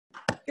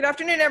Good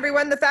afternoon,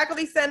 everyone. The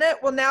Faculty Senate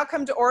will now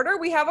come to order.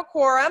 We have a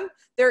quorum.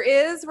 There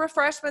is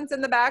refreshments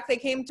in the back. They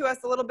came to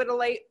us a little bit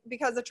late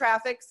because of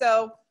traffic,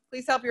 so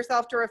please help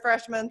yourself to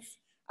refreshments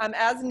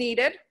as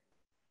needed.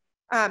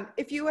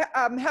 If you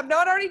have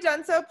not already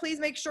done so,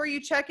 please make sure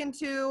you check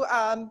into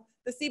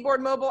the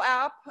Seaboard mobile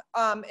app.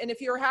 And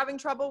if you're having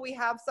trouble, we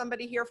have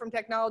somebody here from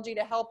technology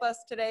to help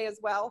us today as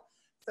well.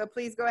 So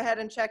please go ahead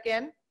and check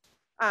in.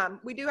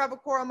 We do have a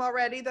quorum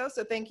already, though,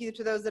 so thank you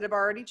to those that have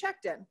already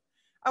checked in.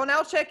 I will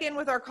now check in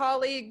with our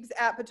colleagues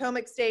at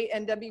Potomac State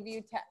and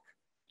WVU Tech.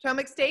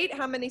 Potomac State,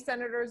 how many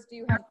senators do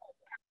you have?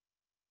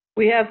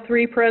 We have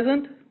 3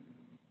 present.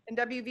 And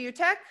WVU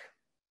Tech?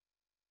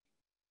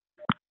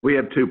 We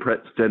have 2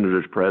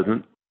 senators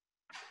present.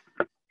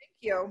 Thank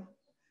you.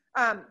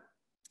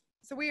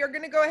 So we are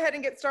going to go ahead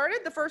and get started.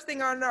 The first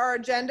thing on our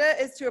agenda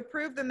is to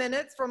approve the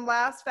minutes from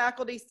last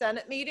Faculty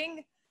Senate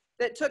meeting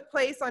that took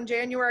place on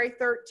January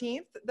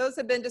 13th. Those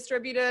have been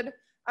distributed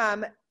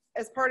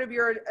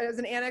as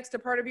an annex to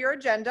part of your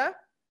agenda.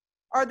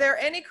 Are there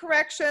any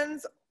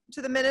corrections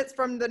to the minutes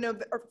from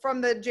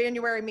the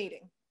January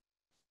meeting?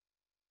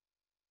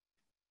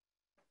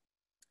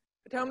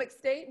 Potomac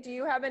State, do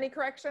you have any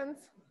corrections?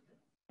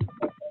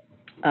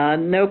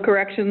 No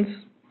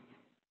corrections.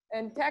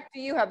 And Tech, do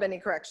you have any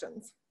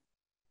corrections?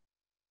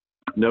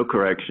 No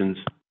corrections.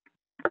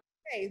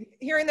 Okay,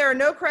 hearing there are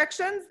no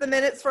corrections, the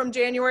minutes from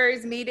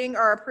January's meeting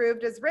are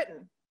approved as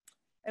written.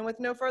 And with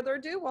no further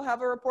ado, we'll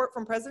have a report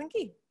from President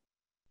Key.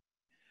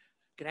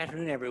 Good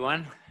afternoon,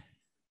 everyone.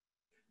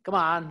 Come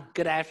on,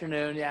 good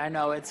afternoon. Yeah, I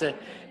know it's a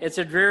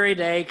dreary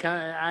day.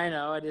 I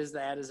know it is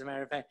that, as a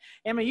matter of fact.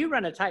 Emma, you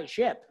run a tight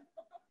ship.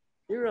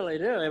 You really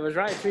do. It was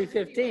right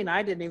 3:15.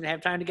 I didn't even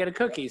have time to get a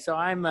cookie, so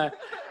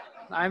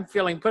I'm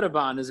feeling put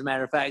upon, as a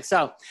matter of fact.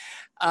 So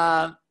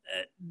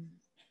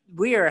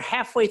we are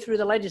halfway through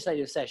the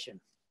legislative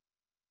session.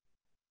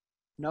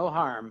 No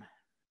harm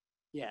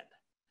yet.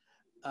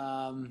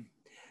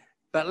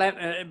 But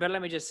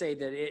let me just say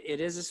that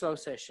it is a slow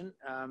session.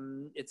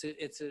 It's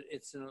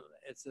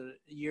a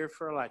year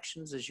for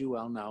elections, as you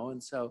well know,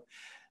 and so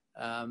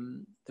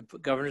the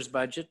governor's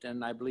budget,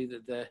 and I believe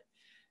that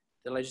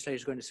the legislature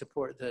is going to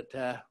support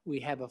that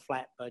we have a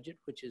flat budget,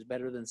 which is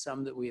better than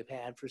some that we have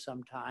had for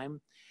some time.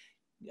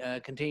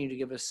 Continue to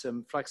give us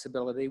some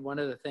flexibility. One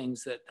of the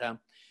things that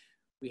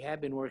we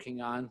have been working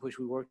on, which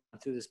we worked on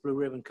through this Blue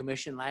Ribbon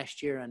Commission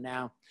last year, and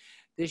now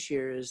this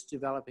year, is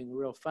developing a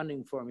real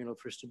funding formula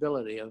for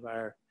stability of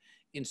our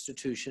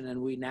institution.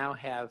 And we now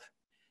have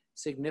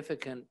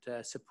significant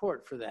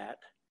support for that,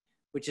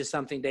 which is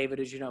something,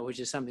 David, as you know, which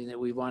is something that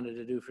we wanted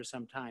to do for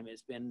some time.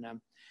 It's been,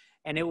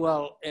 and it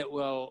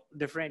will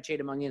differentiate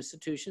among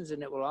institutions,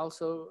 and it will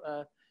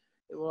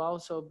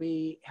also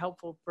be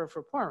helpful for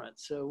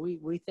performance. So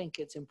we think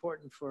it's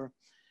important for,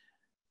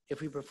 if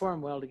we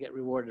perform well, to get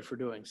rewarded for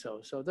doing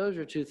so. So those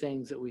are 2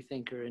 things that we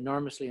think are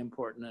enormously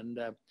important,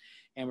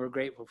 and we're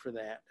grateful for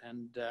that.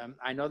 And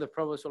I know the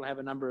provost will have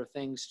a number of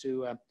things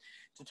to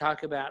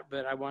talk about,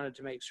 but I wanted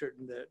to make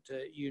certain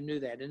that you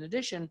knew that. In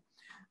addition,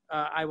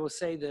 I will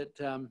say that,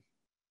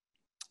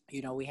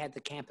 we had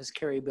the campus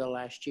carry bill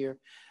last year.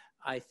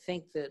 I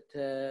think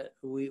that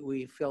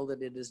we feel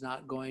that it is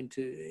not going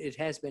to, it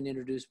has been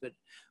introduced, but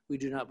we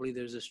do not believe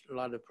there's a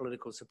lot of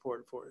political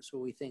support for it. So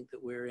we think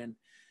that we're in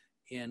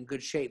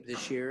good shape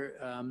this year.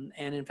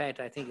 And in fact,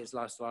 I think it's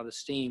lost a lot of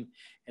steam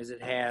as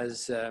it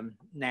has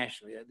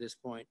nationally at this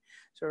point.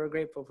 So we're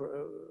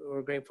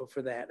grateful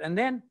for that. And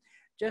then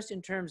just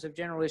in terms of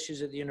general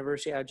issues at the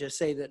university, I'll just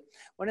say that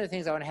one of the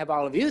things I want to have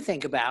all of you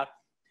think about,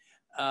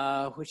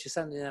 which is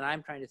something that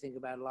I'm trying to think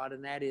about a lot,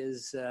 and that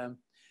is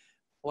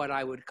what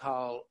I would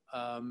call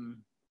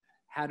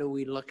how do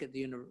we look at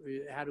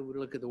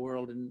the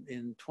world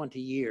in 20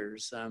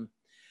 years?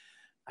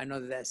 I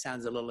know that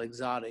sounds a little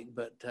exotic,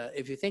 but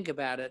if you think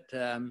about it,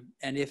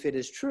 and if it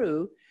is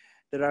true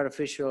that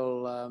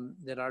artificial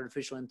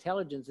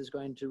intelligence is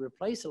going to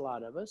replace a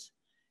lot of us,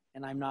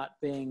 and I'm not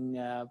being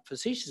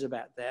facetious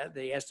about that,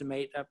 they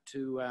estimate up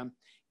to, in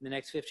the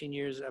next 15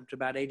 years, up to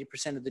about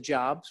 80% of the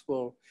jobs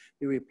will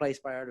be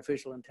replaced by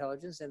artificial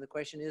intelligence. And the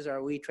question is,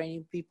 are we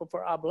training people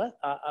for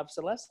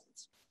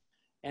obsolescence?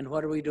 And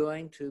what are we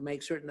doing to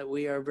make certain that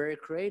we are very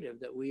creative,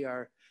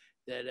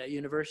 that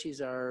universities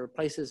are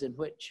places in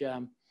which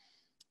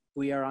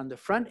we are on the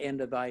front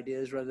end of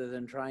ideas rather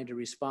than trying to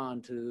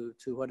respond to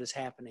what is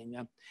happening.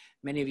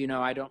 Many of you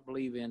know I don't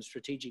believe in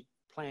strategic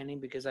planning,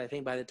 because I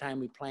think by the time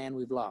we plan,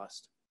 we've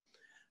lost.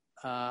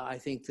 I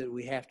think that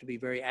we have to be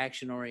very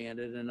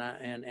action-oriented,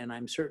 and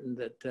I'm certain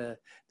that the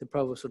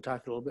provost will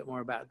talk a little bit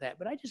more about that.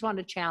 But I just want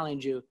to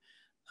challenge you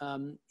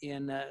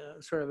in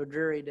sort of a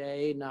dreary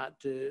day,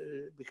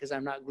 because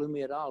I'm not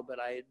gloomy at all, but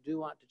I do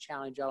want to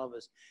challenge all of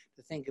us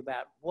to think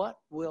about what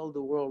will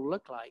the world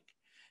look like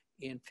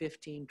in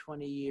 15,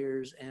 20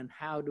 years, and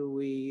how do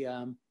we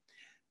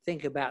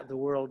think about the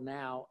world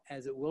now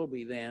as it will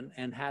be then,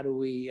 and how do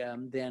we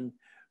then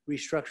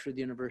restructure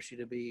the university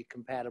to be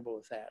compatible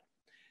with that.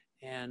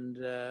 And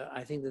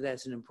I think that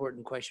that's an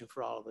important question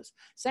for all of us.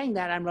 Saying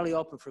that, I'm really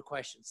open for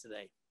questions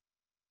today.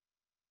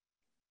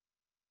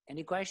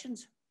 Any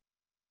questions?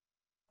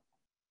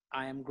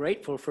 I am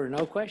grateful for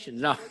no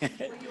questions. No.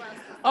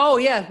 Oh,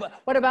 yeah.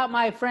 What about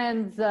my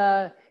friends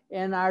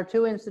in our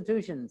two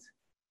institutions?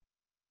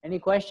 Any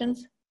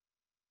questions?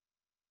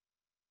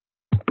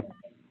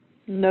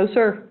 No,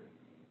 sir.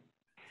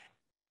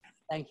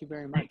 Thank you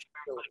very much.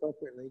 So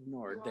appropriately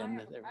ignored. Then. I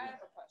have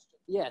a question.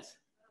 Yes.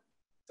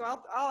 So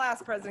I'll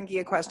ask President Gee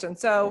a question.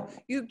 So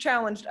you've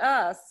challenged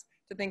us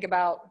to think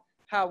about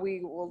how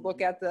we will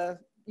look at the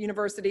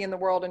university and the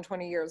world in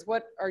 20 years.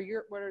 What are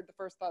the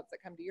first thoughts that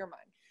come to your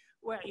mind?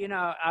 Well, you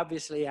know,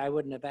 obviously I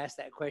wouldn't have asked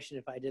that question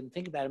if I didn't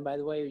think about it. And by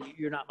the way,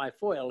 you're not my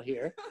foil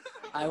here.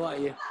 I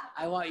want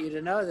you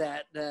to know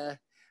that.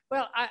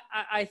 Well,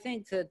 I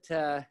think that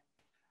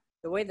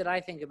the way that I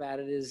think about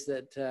it is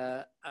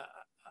that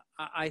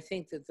I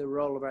think that the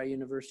role of our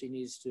university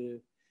needs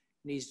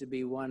to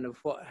be one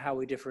of how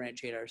we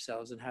differentiate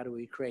ourselves and how do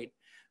we create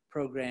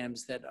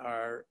programs that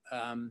are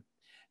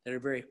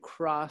very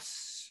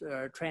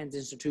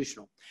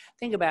trans-institutional.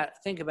 Think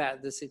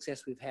about the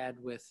success we've had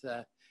with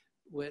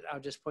I'll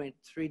just point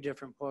three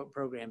different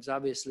programs.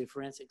 Obviously,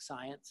 forensic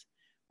science,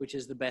 which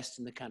is the best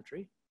in the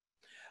country.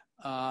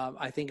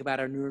 I think about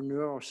our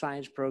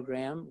neuroscience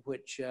program,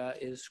 which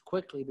is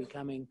quickly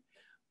becoming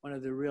one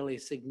of the really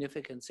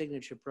significant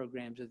signature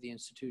programs of the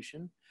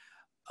institution.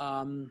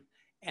 And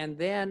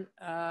then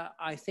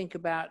I think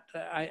about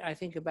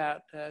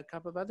a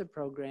couple of other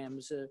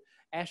programs.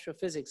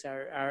 Astrophysics.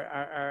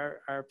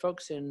 Our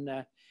folks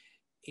in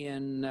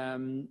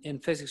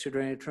physics are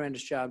doing a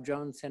tremendous job.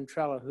 Joan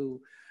Centrella, who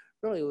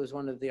really was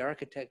one of the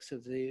architects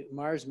of the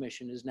Mars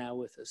mission, is now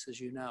with us,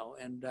 as you know.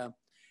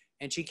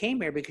 And she came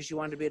here because she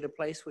wanted to be at a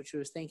place which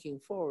was thinking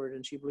forward,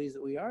 and she believes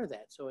that we are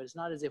that. So it's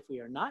not as if we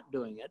are not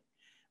doing it,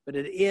 but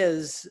it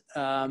is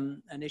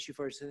an issue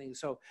for us to think.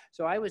 So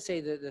I would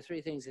say that the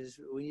three things is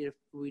we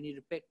need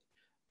to pick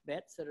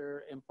bets that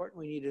are important.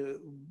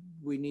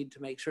 We need to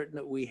make certain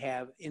that we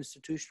have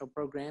institutional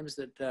programs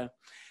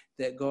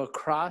that go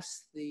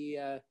across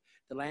the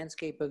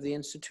landscape of the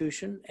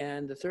institution.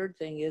 And the third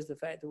thing is the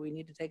fact that we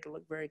need to take a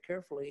look very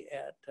carefully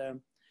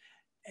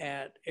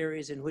at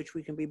areas in which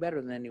we can be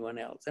better than anyone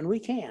else, and we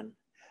can.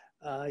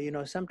 You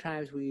know,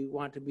 sometimes we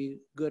want to be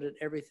good at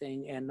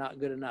everything and not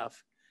good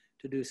enough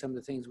to do some of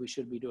the things we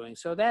should be doing.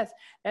 So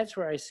that's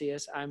where I see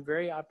us. I'm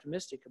very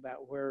optimistic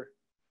about where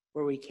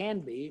we can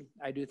be.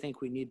 I do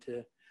think we need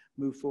to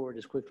move forward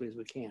as quickly as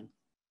we can.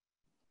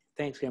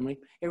 Thanks, Emily.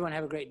 Everyone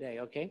have a great day,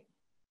 okay?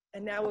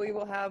 And now we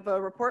will have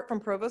a report from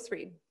Provost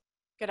Reed.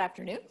 Good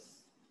afternoon.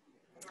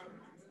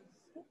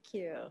 Thank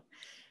you.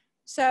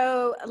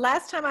 So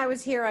last time I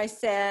was here, I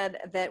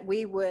said that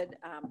we would,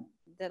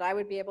 that I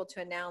would be able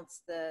to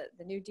announce the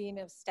new dean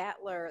of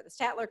the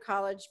Statler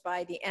College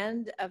by the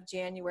end of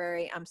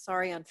January. I'm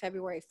sorry, on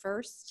February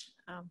 1st.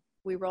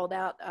 We rolled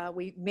out,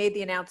 we made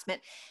the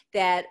announcement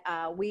that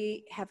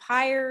we have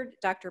hired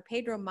Dr.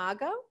 Pedro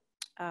Mago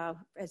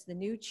as the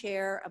new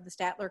chair of the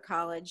Statler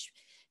College.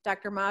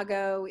 Dr.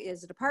 Mago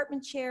is a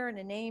department chair and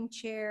a name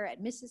chair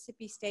at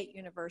Mississippi State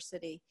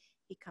University.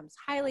 He comes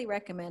highly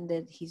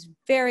recommended. He's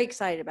very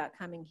excited about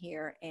coming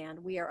here, and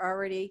we are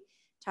already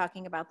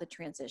talking about the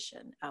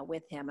transition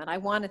with him. And I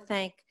want to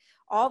thank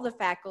all the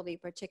faculty,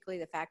 particularly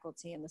the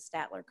faculty in the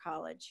Statler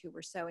College, who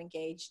were so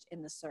engaged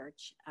in the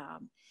search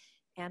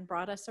and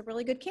brought us a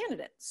really good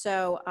candidate.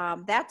 So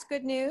that's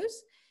good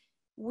news.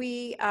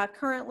 We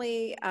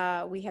currently,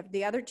 we have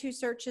the other two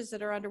searches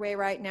that are underway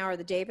right now are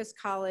the Davis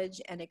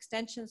College and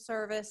Extension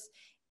Service.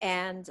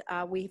 And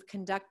we've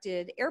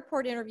conducted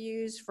airport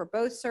interviews for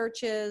both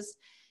searches.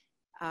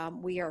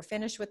 We are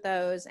finished with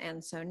those.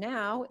 And so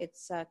now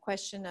it's a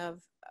question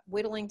of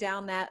whittling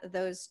down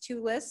those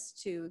two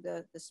lists to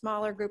the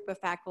smaller group of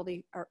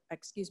faculty, or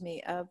excuse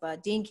me, of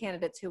dean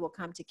candidates who will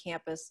come to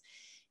campus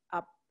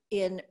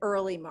in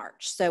early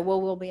March. So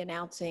we'll be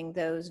announcing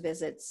those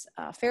visits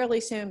fairly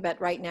soon, but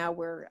right now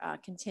we're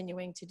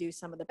continuing to do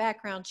some of the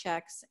background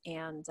checks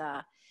and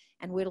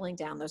whittling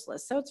down those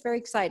lists. So it's very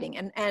exciting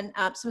and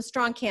some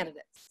strong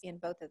candidates in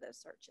both of those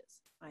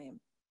searches. I am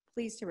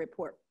pleased to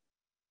report.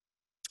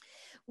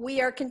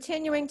 We are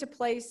continuing to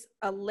place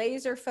a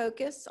laser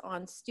focus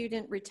on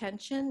student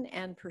retention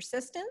and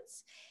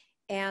persistence.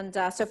 And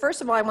so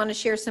first of all, I want to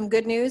share some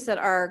good news that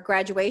our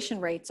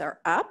graduation rates are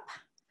up.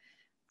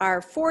 Our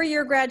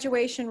four-year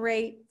graduation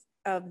rate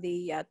of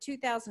the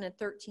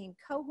 2013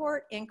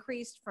 cohort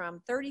increased from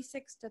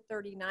 36 to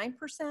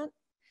 39%.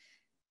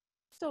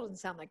 Still doesn't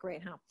sound like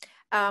great, huh?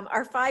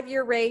 Our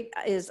five-year rate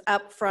is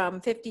up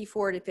from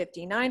 54 to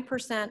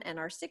 59%, and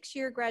our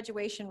six-year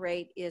graduation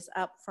rate is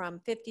up from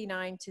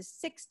 59 to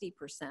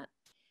 60%.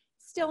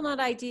 Still not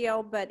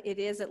ideal, but it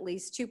is at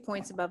least 2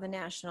 points above the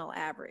national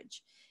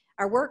average.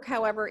 Our work,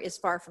 however, is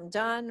far from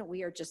done.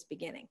 We are just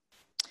beginning.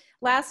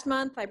 Last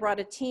month, I brought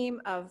a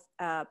team of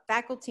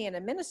faculty and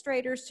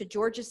administrators to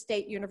Georgia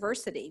State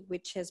University,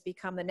 which has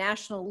become the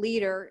national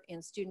leader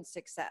in student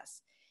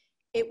success.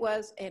 It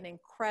was an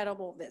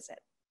incredible visit.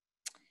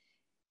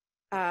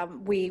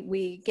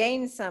 We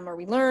gained some, or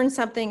we learned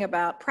something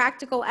about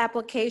practical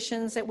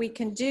applications that we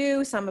can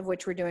do, some of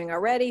which we're doing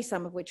already,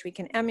 some of which we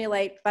can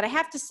emulate. But I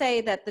have to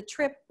say that the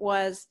trip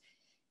was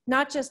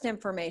not just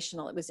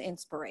informational, it was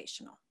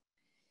inspirational.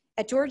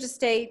 At Georgia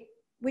State,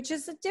 which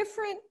is a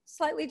different,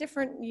 slightly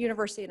different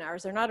university than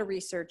ours, they're not a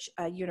research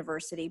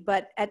university,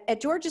 but at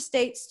Georgia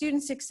State,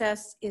 student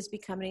success is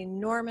becoming an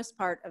enormous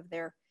part of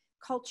their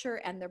culture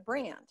and their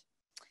brand.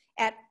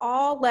 At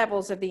all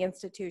levels of the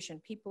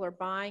institution, people are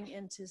buying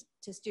into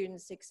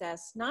student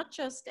success, not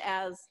just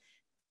as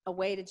a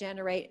way to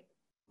generate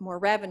more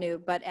revenue,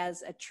 but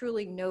as a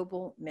truly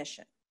noble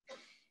mission.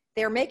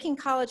 They're making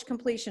college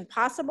completion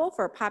possible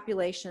for a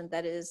population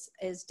that is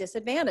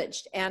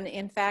disadvantaged. And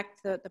in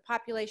fact, the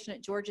population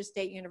at Georgia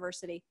State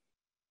University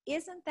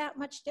isn't that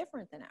much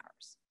different than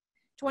ours.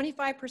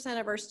 25%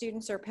 of our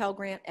students are Pell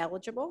Grant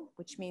eligible,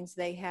 which means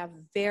they have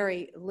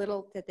very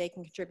little that they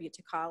can contribute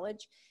to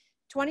college.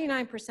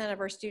 29% of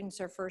our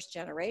students are first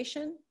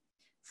generation.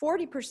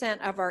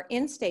 40% of our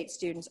in-state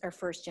students are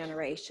first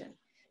generation.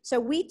 So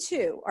we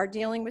too are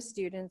dealing with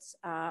students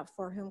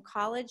for whom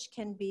college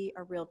can be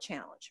a real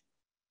challenge.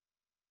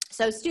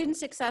 So student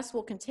success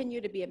will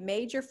continue to be a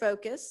major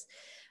focus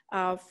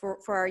for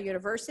our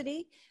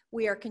university.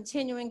 We are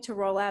continuing to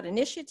roll out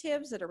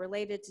initiatives that are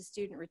related to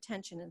student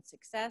retention and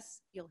success.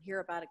 You'll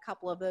hear about a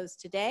couple of those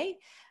today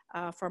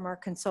from our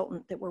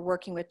consultant that we're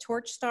working with,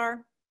 Torchstar.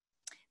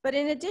 But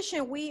in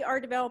addition, we are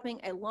developing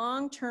a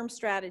long-term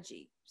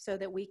strategy so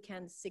that we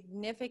can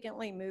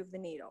significantly move the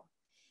needle.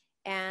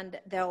 And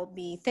there'll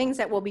be things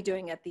that we'll be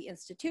doing at the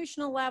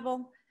institutional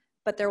level,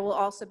 but there will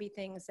also be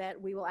things that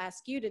we will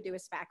ask you to do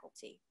as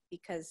faculty,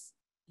 because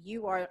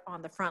you are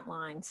on the front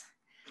lines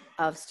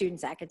of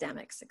students'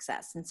 academic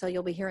success. And so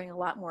you'll be hearing a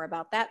lot more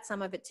about that,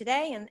 some of it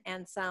today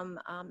and some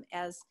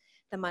as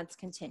the months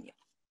continue.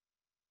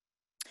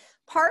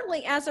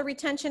 Partly as a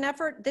retention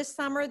effort, this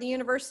summer the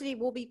university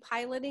will be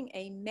piloting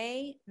a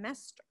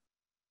May-mester.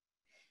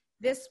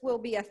 This will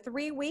be a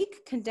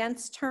 3-week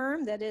condensed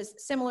term that is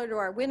similar to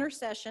our winter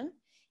session,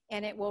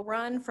 and it will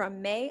run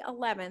from May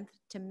 11th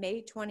to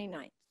May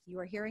 29th. You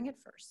are hearing it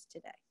first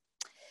today.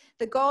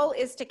 The goal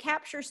is to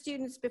capture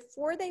students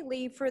before they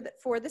leave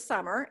for the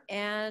summer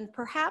and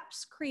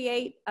perhaps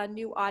create a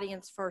new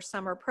audience for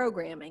summer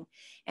programming.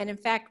 And in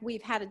fact,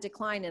 we've had a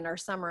decline in our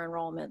summer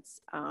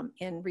enrollments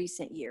in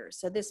recent years.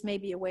 So this may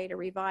be a way to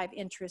revive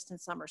interest in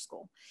summer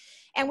school.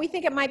 And we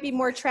think it might be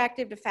more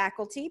attractive to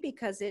faculty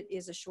because it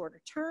is a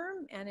shorter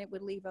term and it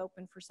would leave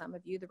open for some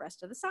of you the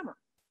rest of the summer.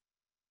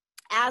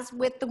 As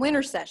with the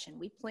winter session,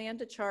 we plan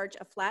to charge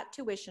a flat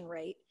tuition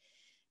rate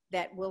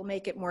that will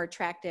make it more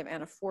attractive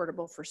and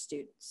affordable for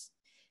students.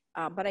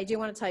 But I do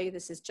want to tell you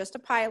this is just a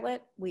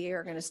pilot. We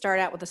are going to start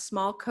out with a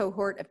small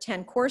cohort of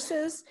 10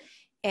 courses,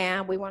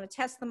 and we want to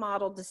test the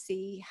model to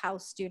see how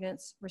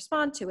students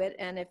respond to it,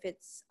 and if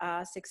it's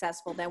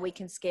successful, then we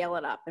can scale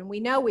it up. And we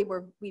know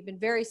we've been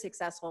very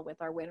successful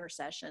with our winter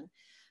session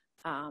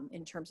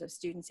in terms of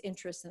students'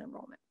 interest and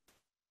enrollment.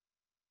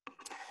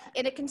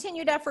 In a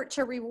continued effort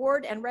to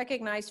reward and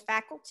recognize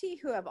faculty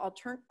who have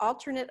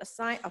alternative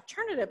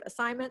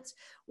assignments,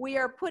 we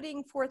are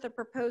putting forth a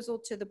proposal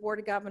to the Board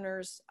of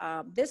Governors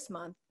this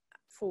month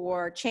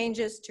for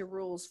changes to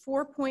Rules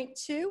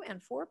 4.2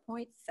 and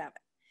 4.7.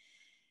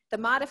 The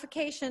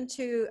modification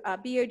to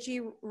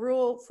BOG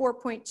Rule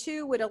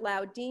 4.2 would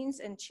allow deans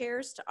and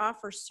chairs to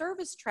offer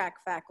service track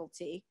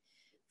faculty,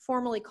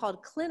 formerly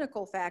called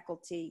clinical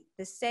faculty,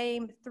 the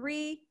same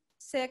 3,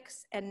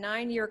 6, and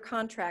 9-year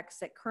contracts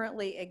that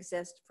currently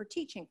exist for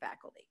teaching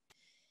faculty.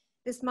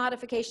 This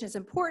modification is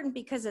important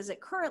because as it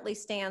currently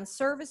stands,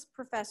 service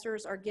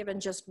professors are given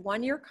just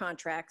 1-year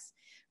contracts,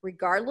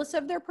 regardless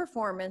of their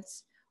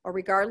performance or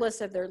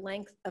regardless of their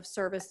length of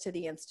service to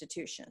the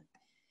institution.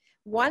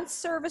 Once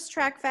service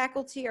track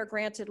faculty are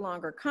granted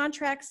longer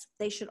contracts,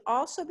 they should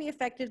also be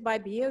affected by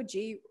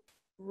BOG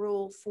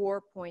Rule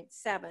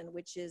 4.7,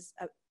 which is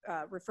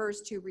refers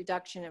to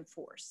reduction in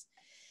force.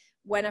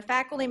 When a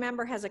faculty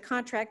member has a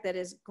contract that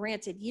is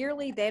granted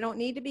yearly, they don't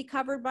need to be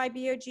covered by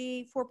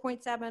BOG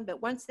 4.7,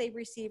 but once they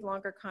receive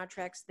longer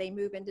contracts, they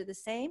move into the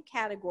same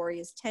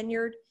category as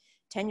tenured,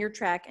 tenure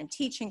track, and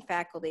teaching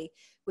faculty,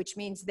 which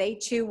means they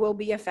too will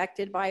be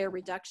affected by a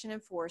reduction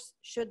in force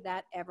should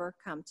that ever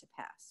come to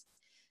pass.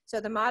 So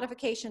the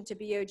modification to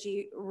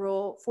BOG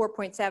Rule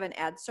 4.7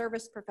 adds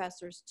service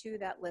professors to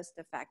that list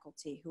of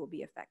faculty who will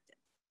be affected.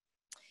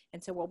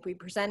 And so we'll be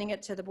presenting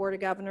it to the Board of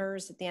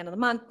Governors at the end of the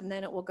month, and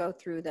then it will go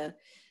through the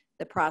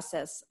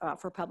process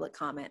for public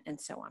comment and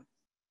so on.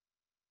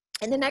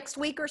 In the next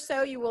week or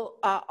so, you will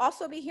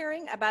also be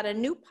hearing about a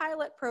new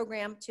pilot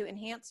program to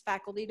enhance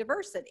faculty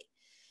diversity.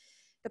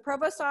 The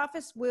Provost's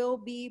office will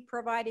be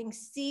providing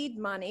seed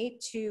money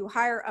to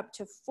hire up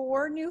to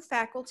 4 new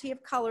faculty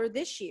of color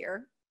this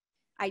year,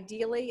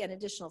 ideally an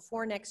additional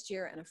 4 next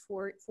year and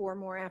 4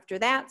 more after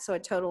that, so a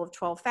total of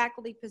 12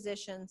 faculty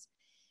positions.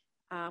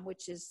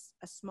 Which is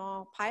a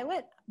small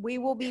pilot. We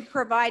will be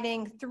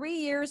providing 3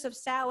 years of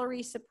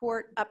salary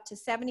support up to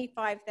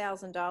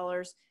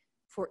 $75,000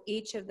 for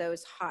each of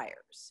those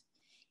hires.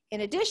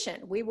 In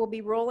addition, we will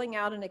be rolling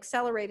out an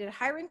accelerated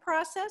hiring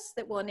process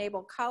that will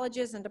enable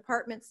colleges and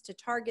departments to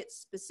target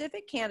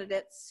specific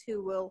candidates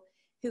who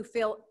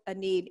fill a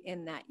need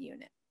in that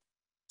unit.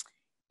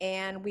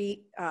 And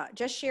we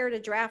just shared a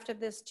draft of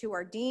this to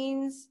our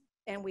deans,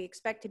 and we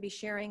expect to be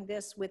sharing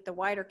this with the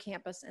wider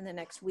campus in the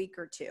next week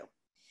or two.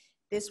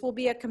 This will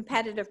be a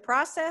competitive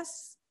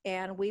process,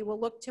 and we will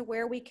look to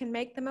where we can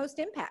make the most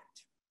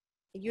impact.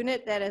 A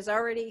unit that has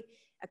already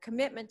a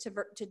commitment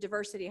to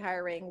diversity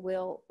hiring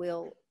will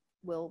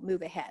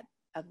move ahead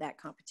of that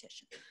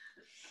competition.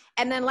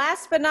 And then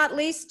last but not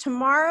least,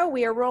 tomorrow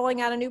we are rolling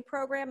out a new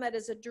program that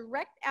is a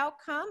direct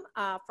outcome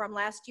from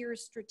last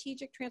year's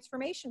strategic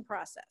transformation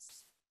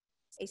process.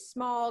 A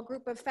small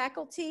group of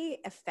faculty,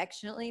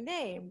 affectionately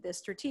named the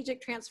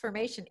Strategic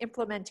Transformation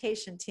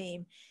Implementation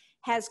Team,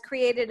 has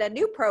created a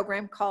new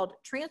program called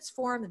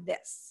Transform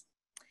This.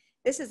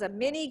 This is a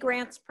mini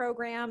grants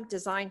program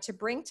designed to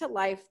bring to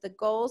life the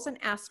goals and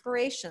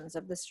aspirations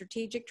of the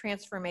strategic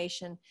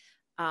transformation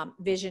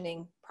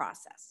visioning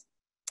process.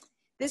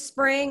 This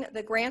spring,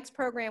 the grants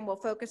program will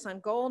focus on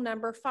goal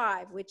number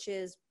 5, which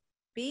is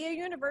be a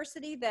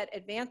university that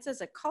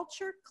advances a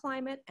culture,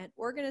 climate, and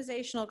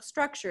organizational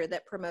structure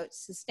that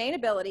promotes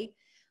sustainability,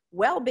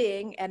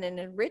 well-being, and an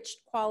enriched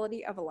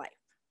quality of life.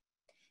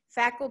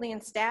 Faculty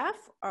and staff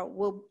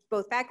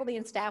both faculty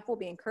and staff will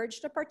be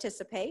encouraged to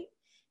participate.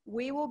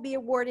 We will be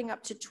awarding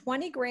up to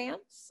 20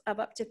 grants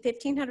of up to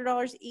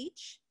 $1,500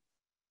 each.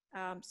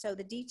 So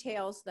the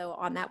details, though,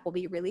 on that will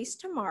be released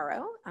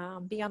tomorrow.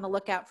 Be on the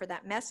lookout for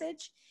that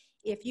message.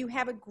 If you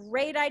have a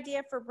great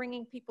idea for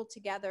bringing people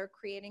together,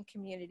 creating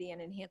community,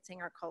 and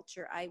enhancing our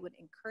culture, I would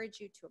encourage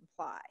you to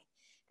apply.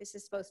 This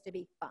is supposed to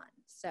be fun.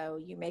 So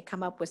you may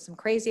come up with some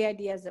crazy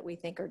ideas that we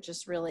think are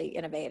just really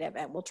innovative,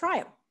 and we'll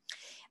try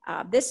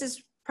them. This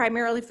is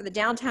primarily for the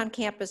downtown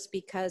campus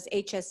because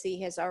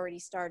HSC has already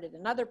started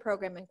another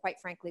program, and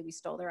quite frankly, we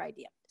stole their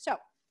idea. So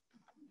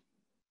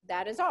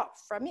that is all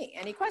from me.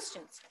 Any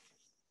questions?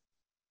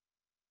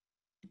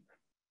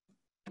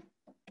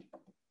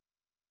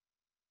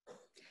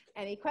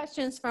 Any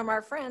questions from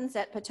our friends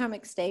at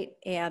Potomac State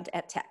and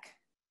at Tech?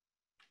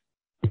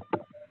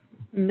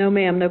 No,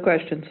 ma'am, no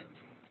questions.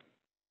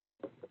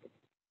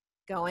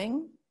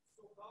 Going?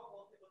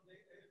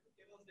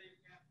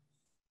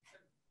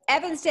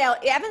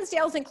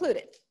 Evansdale's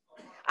included.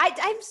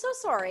 I'm so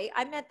sorry.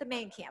 I meant the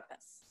main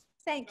campus.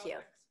 Thank you.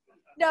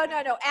 No,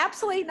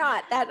 absolutely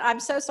not. I'm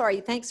so sorry.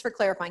 Thanks for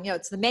clarifying.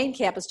 It's the main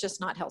campus, just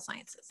not health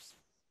sciences.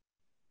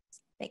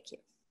 Thank you.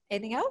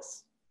 Anything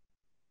else?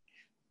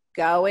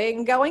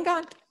 Going,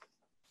 gone.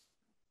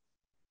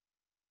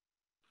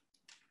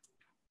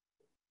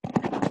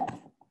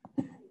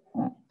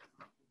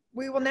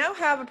 We will now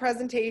have a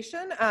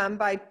presentation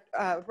by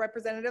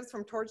representatives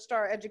from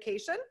Torchstar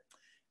Education.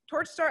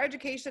 Torchstar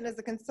Education is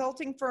a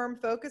consulting firm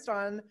focused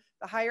on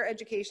the higher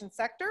education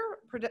sector.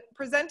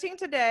 Presenting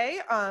today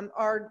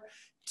are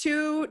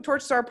two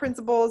Torchstar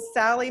principals,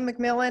 Sally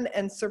McMillan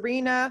and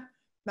Serena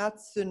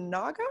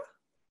Matsunaga.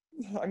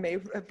 I may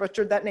have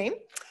butchered that name.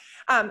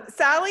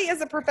 Sally is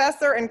a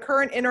professor and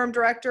current interim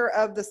director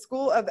of the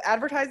School of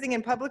Advertising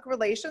and Public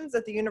Relations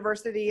at the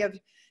University of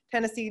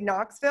Tennessee,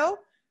 Knoxville.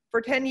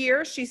 For 10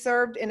 years, she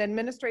served in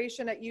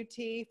administration at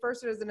UT,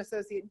 first as an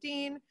associate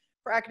dean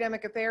for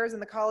academic affairs in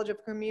the College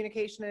of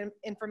Communication and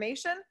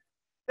Information,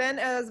 then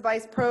as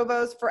vice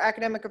provost for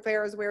academic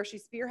affairs, where she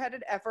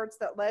spearheaded efforts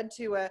that led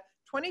to a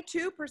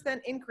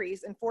 22%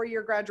 increase in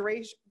four-year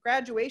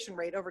graduation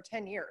rate over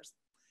 10 years.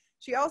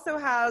 She also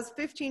has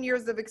 15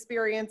 years of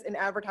experience in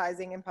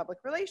advertising and public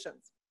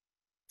relations.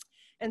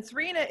 And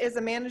Serena is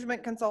a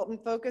management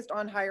consultant focused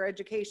on higher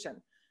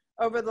education.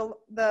 Over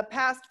the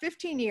past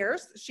 15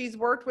 years, she's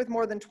worked with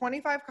more than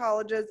 25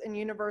 colleges and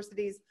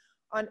universities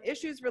on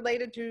issues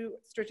related to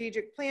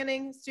strategic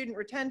planning, student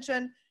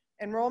retention,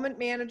 enrollment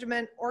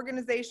management,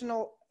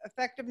 organizational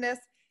effectiveness,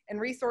 and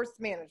resource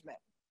management.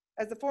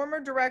 As a former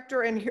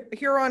director in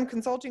Huron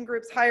Consulting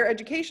Group's higher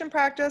education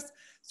practice,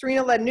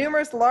 Serena led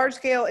numerous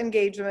large-scale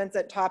engagements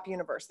at top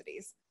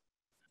universities.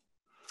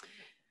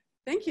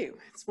 Thank you.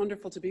 It's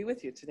wonderful to be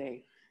with you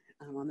today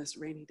on this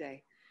rainy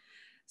day.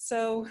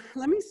 So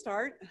let me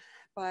start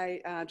by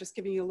just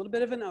giving you a little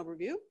bit of an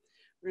overview.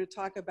 We're going to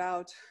talk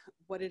about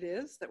what it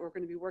is that we're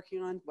going to be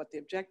working on, what the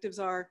objectives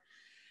are,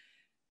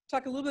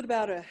 talk a little bit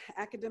about an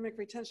academic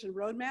retention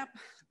roadmap,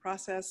 the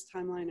process,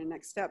 timeline, and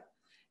next step.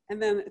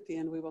 And then at the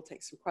end, we will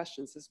take some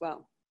questions as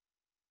well.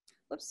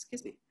 Oops,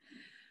 excuse me.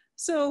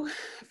 So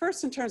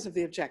first, in terms of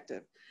the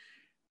objective,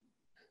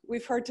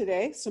 we've heard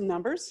today some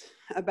numbers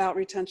about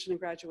retention and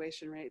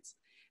graduation rates.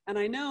 And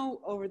I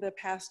know over the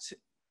past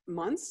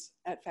months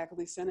at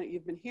Faculty Senate,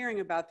 you've been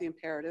hearing about the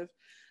imperative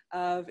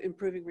of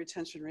improving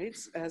retention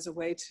rates as a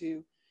way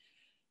to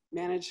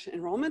manage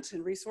enrollment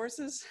and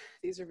resources.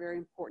 These are very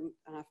important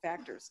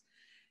factors.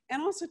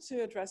 And also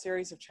to address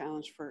areas of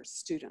challenge for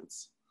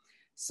students.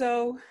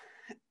 So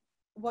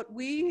what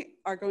we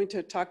are going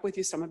to talk with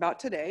you some about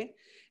today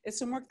is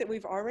some work that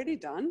we've already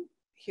done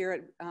here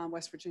at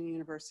West Virginia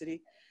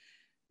University,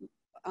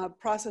 a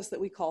process that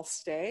we call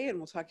STAY, and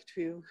we'll talk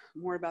to you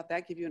more about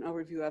that, give you an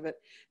overview of it,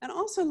 and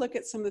also look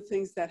at some of the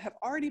things that have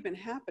already been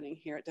happening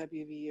here at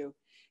WVU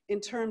in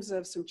terms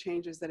of some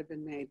changes that have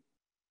been made,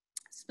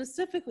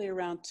 specifically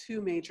around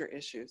two major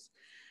issues.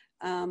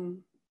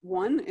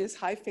 One is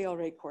high fail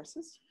rate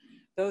courses,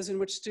 those in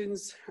which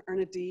students earn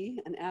a D,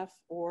 an F,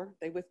 or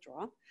they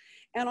withdraw,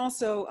 and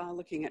also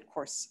looking at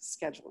course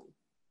scheduling.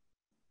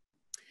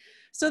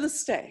 So the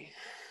STAY.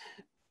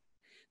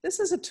 This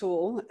is a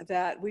tool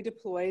that we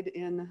deployed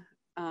in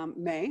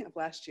May of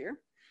last year,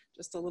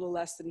 just a little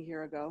less than a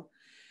year ago.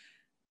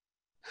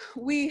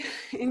 We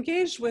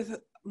engaged with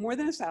more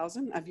than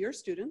 1,000 of your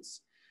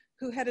students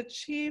who had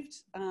achieved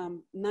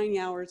 90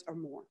 hours or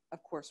more of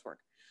coursework.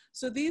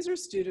 So these are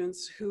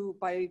students who,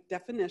 by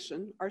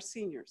definition, are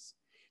seniors.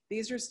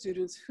 These are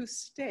students who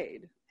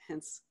stayed,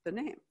 hence the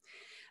name.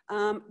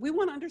 We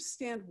want to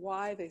understand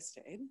why they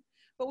stayed,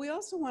 but we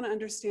also want to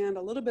understand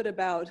a little bit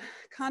about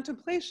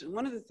contemplation.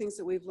 One of the things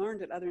that we've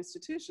learned at other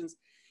institutions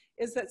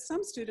is that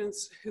some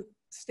students who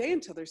stay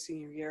until their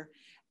senior year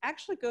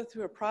actually go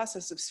through a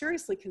process of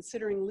seriously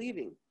considering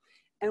leaving.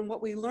 And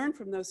what we learn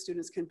from those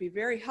students can be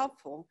very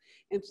helpful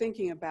in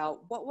thinking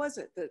about what was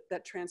it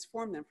that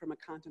transformed them from a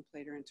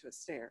contemplator into a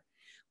stayer.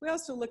 We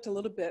also looked a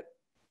little bit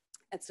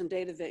at some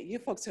data that you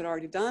folks had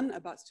already done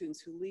about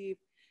students who leave,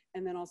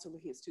 and then also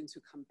looking at students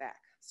who come back.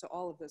 So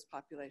all of those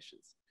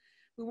populations.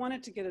 We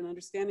wanted to get an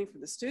understanding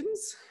from the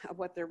students of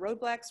what their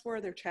roadblocks were,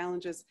 their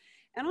challenges,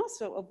 and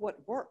also of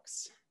what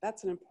works.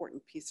 That's an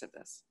important piece of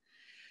this.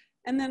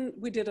 And then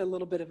we did a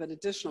little bit of an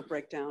additional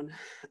breakdown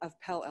of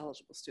Pell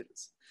eligible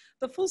students.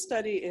 The full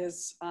study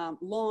is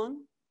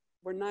long.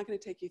 We're not going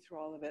to take you through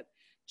all of it.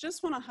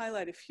 Just want to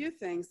highlight a few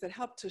things that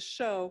help to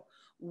show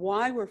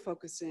why we're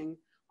focusing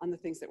on the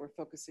things that we're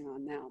focusing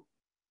on now.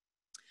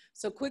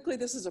 So quickly,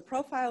 this is a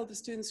profile of the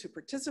students who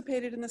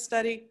participated in the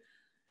study.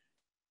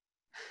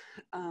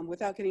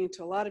 Without getting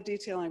into a lot of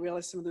detail, I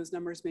realize some of those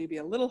numbers may be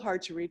a little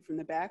hard to read from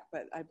the back,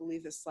 but I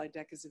believe this slide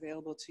deck is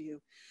available to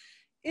you.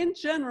 In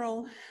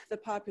general, the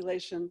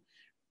population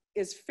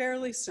is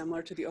fairly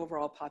similar to the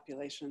overall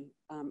population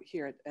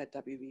here at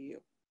WVU.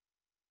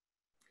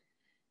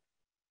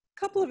 A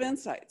couple of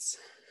insights.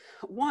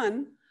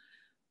 One,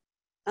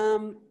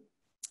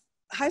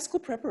 high school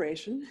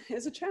preparation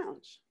is a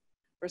challenge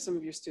for some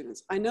of your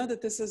students. I know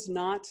that this is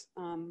not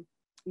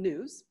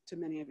news to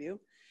many of you,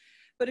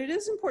 but it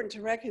is important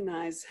to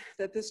recognize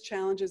that this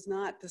challenge is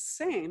not the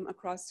same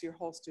across your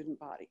whole student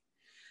body.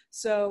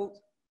 So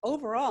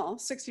overall,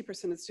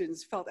 60% of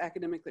students felt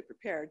academically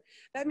prepared.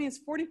 That means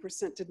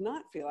 40% did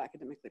not feel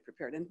academically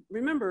prepared. And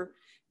remember,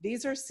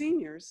 these are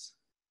seniors.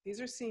 These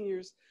are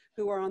seniors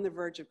who are on the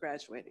verge of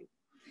graduating.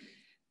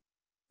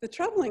 The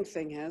troubling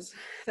thing is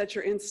that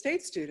your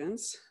in-state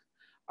students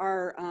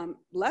are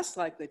less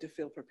likely to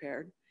feel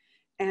prepared,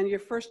 and your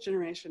first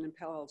generation and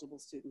Pell eligible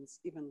students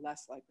even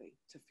less likely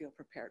to feel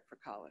prepared for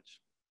college.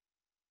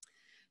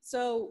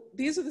 So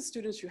these are the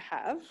students you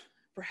have,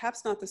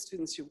 perhaps not the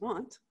students you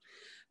want,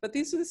 but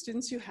these are the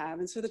students you have,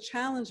 and so the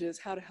challenge is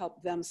how to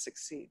help them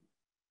succeed.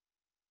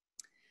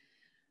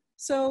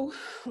 So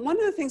one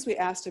of the things we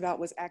asked about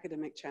was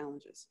academic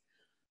challenges.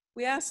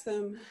 We asked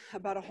them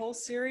about a whole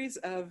series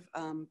of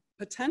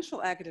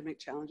potential academic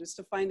challenges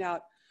to find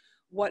out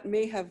what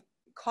may have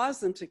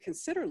caused them to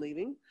consider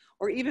leaving,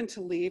 or even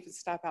to leave and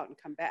stop out and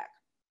come back.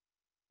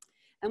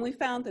 And we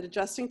found that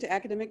adjusting to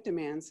academic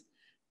demands,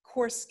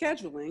 course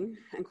scheduling,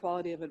 and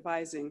quality of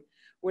advising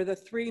were the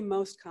three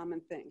most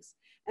common things.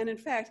 And in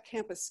fact,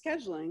 campus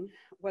scheduling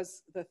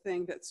was the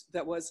thing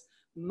that was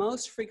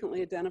most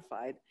frequently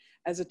identified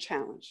as a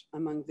challenge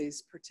among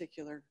these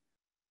particular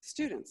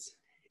students.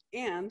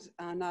 And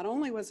not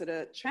only was it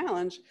a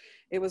challenge,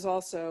 it was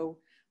also,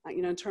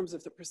 in terms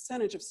of the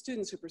percentage of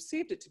students who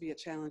perceived it to be a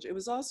challenge, it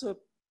was also a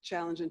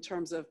challenge in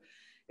terms of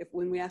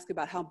when we ask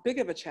about how big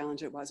of a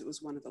challenge it was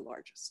one of the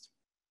largest.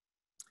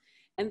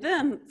 And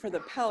then for the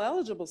Pell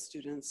eligible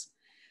students,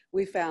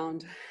 we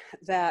found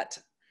that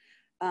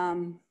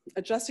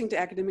adjusting to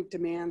academic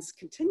demands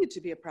continued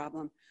to be a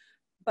problem,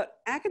 but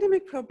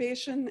academic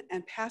probation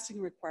and passing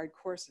required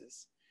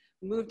courses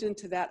moved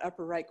into that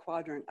upper right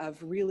quadrant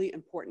of really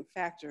important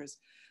factors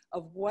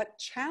of what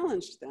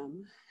challenged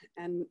them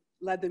and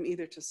led them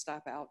either to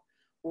stop out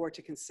or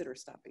to consider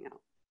stopping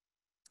out.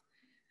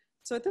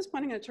 So at this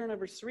point, I'm going to turn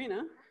over to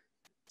Serena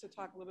to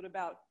talk a little bit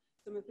about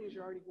some of the things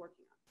you're already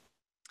working on.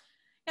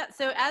 Yeah,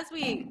 so as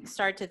we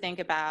start to think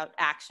about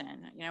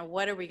action,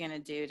 what are we going to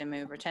do to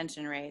move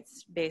retention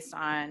rates based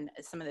on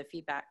some of the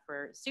feedback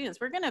for students?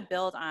 We're going to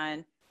build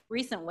on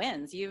recent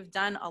wins. You've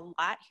done a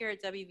lot here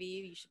at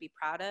WVU you should be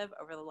proud of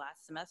over the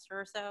last semester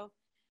or so,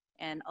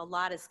 and a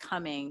lot is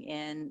coming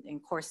in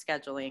course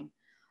scheduling.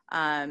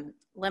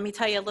 Let me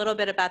tell you a little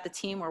bit about the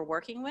team we're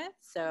working with.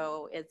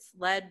 So it's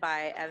led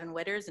by Evan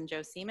Witters and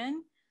Joe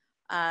Seaman.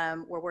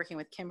 We're working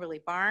with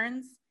Kimberly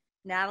Barnes,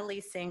 Natalie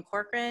Singh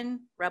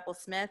Corcoran, Rebel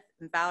Smith,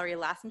 and Valerie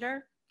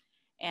Lassender.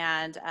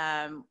 And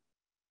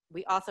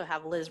we also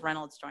have Liz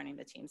Reynolds joining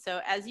the team. So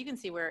as you can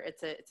see,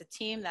 it's a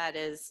team that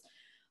is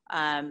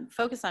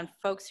focused on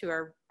folks who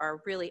are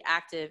really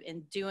active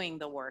in doing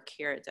the work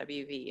here at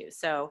WVU.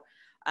 So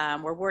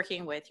we're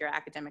working with your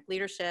academic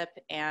leadership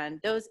and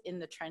those in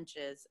the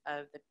trenches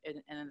and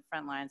in the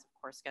front lines of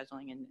course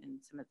scheduling and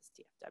some of this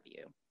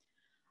DFW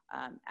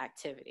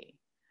activity.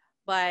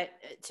 But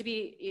to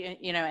be,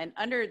 and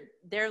under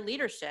their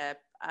leadership,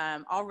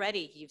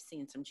 already you've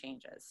seen some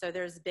changes. So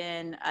there's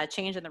been a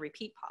change in the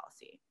repeat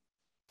policy.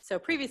 So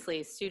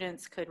previously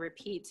students could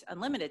repeat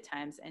unlimited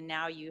times, and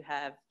now you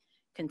have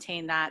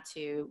contained that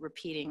to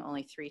repeating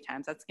only 3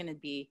 times. That's going to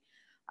be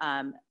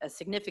a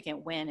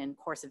significant win in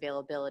course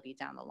availability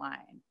down the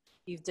line.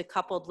 You've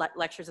decoupled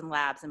lectures and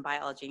labs in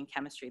biology and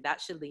chemistry.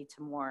 That should lead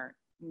to more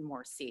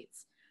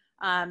seats.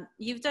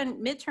 You've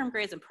done midterm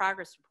grades and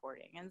progress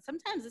reporting, and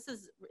sometimes this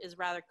is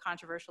rather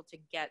controversial to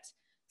get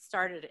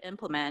started to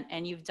implement,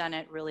 and you've done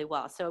it really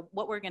well. So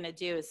what we're going to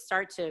do is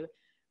start to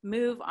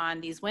move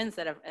on these wins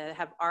that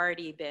have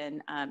already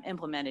been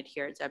implemented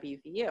here at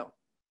WVU.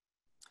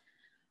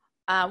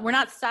 We're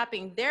not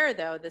stopping there,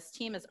 though. This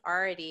team has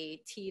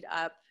already teed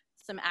up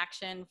some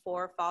action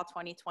for fall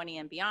 2020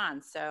 and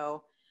beyond.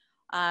 So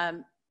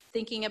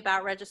thinking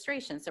about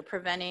registration, so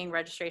preventing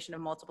registration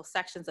of multiple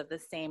sections of the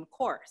same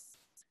course.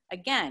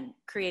 Again,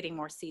 creating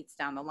more seats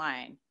down the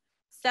line.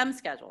 STEM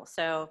schedule,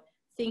 so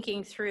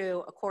thinking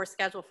through a course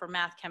schedule for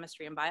math,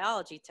 chemistry, and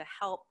biology to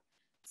help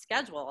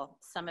schedule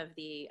some of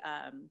the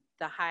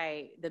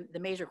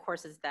major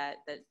courses that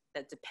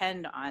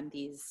depend on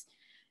these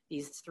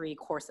 3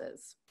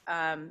 courses.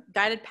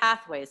 Guided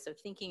pathways, so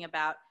thinking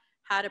about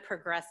how to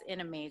progress in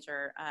a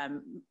major.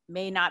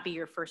 May not be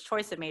your first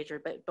choice of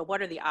major, but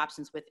what are the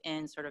options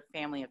within sort of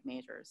family of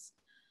majors?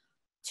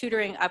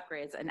 Tutoring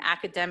upgrades, an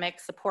academic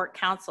support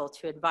council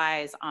to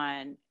advise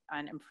on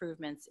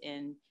improvements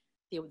in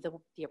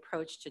the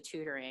approach to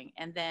tutoring,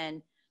 and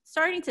then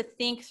starting to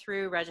think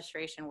through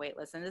registration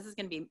waitlists. And this is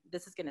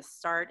going to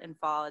start in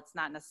fall. It's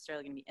not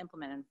necessarily going to be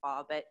implemented in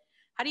fall, but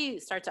how do you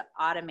start to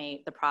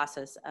automate the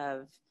process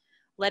of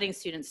letting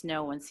students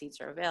know when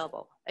seats are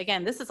available?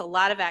 Again, this is a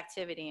lot of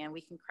activity, and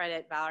we can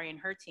credit Valerie and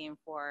her team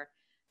for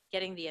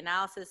getting the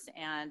analysis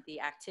and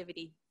the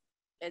activity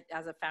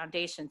as a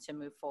foundation to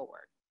move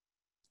forward.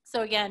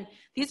 So again,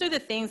 these are the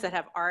things that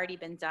have already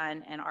been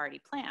done and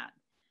already planned.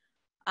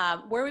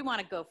 Where we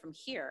want to go from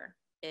here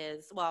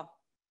is, well,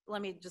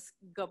 let me just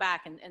go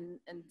back and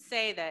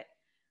say that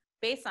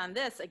based on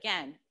this,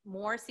 again,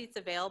 more seats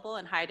available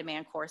in high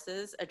demand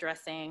courses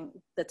addressing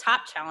the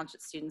top challenge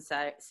that students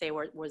say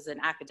was an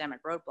academic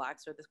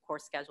roadblocks or the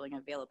course scheduling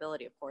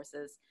availability of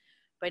courses.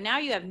 But now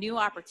you have new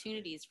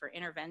opportunities for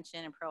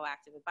intervention and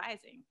proactive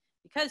advising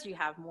because you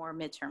have more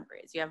midterm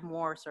grades, you have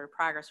more sort of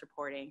progress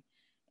reporting,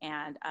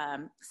 and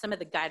some of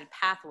the guided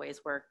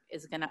pathways work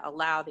is going to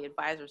allow the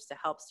advisors to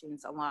help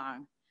students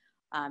along,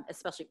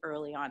 especially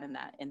early on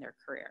in their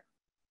career.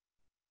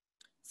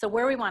 So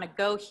where we want to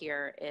go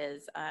here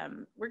is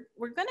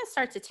we're going to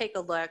start to take a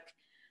look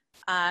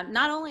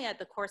not only at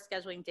the course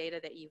scheduling data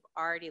that you've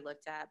already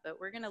looked at, but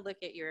we're going to look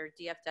at your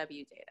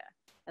DFW data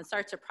and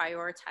start to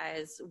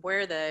prioritize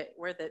where the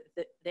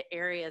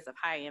areas of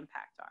high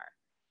impact are.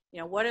 You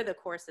know, what are the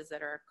courses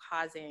that are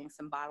causing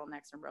some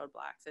bottlenecks and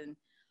roadblocks? And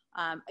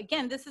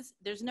again,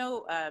 there's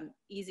no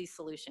easy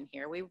solution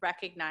here. We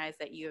recognize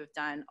that you have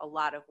done a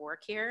lot of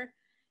work here,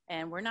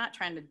 and we're not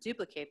trying to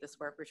duplicate this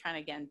work. We're trying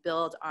to, again,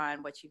 build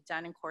on what you've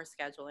done in course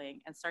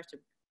scheduling and start to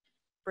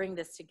bring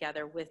this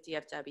together with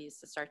DFWs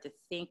to start to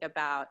think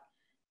about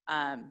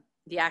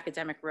the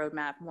academic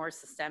roadmap more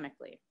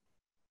systemically.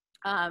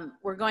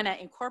 We're going to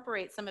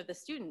incorporate some of the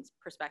students'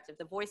 perspective,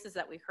 the voices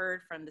that we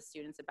heard from the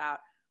students about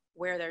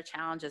where their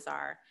challenges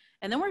are.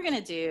 And then we're going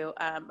to do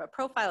a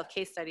profile of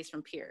case studies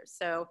from peers.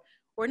 So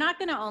we're not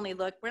going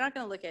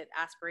to look at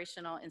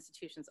aspirational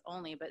institutions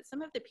only, but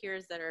some of the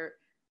peers that are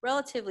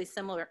relatively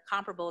similar,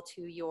 comparable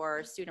to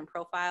your student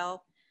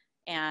profile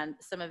and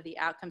some of the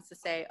outcomes to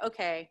say,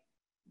 okay,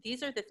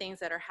 these are the things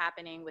that are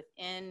happening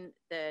within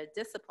the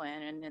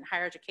discipline and in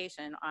higher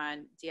education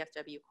on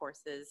DFW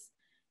courses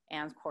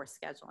and course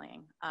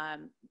scheduling.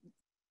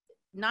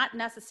 Not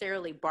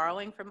necessarily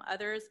borrowing from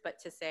others, but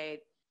to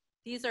say,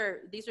 these are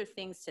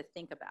things to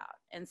think about.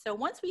 And so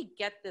once we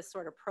get this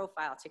sort of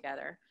profile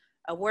together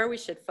of where we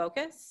should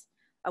focus,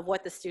 of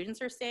what the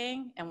students are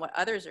saying and what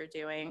others are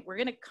doing, we're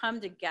gonna come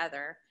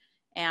together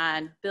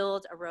and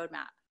build a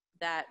roadmap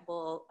that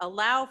will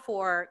allow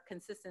for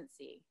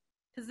consistency.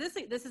 Because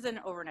this is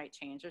an overnight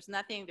change. There's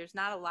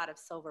not a lot of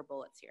silver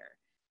bullets here.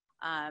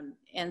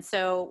 And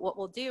so what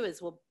we'll do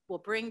is we'll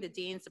bring the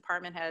deans,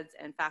 department heads,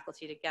 and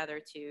faculty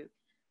together to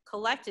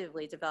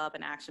collectively develop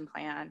an action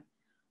plan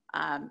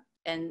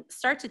and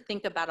start to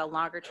think about a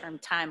longer term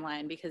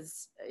timeline,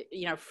 because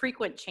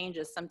frequent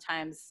changes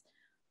sometimes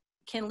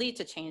can lead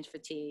to change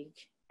fatigue.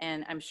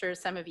 And I'm sure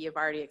some of you have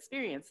already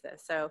experienced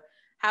this. So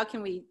how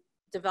can we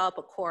develop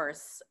a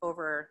course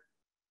over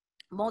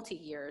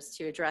multi-years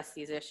to address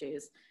these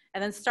issues,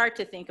 and then start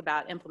to think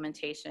about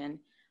implementation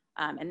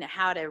and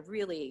how to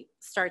really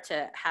start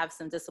to have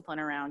some discipline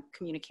around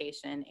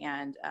communication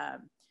and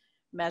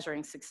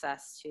measuring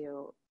success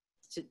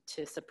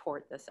to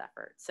support this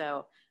effort.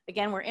 So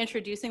again, we're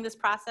introducing this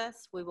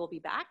process. We will be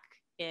back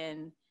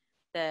in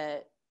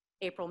the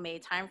April-May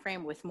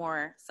timeframe with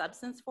more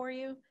substance for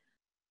you.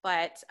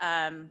 But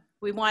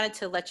we wanted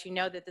to let you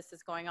know that this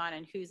is going on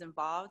and who's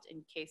involved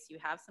in case you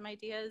have some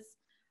ideas.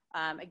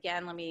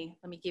 Again, let me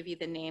give you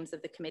the names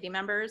of the committee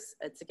members.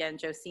 It's again,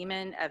 Joe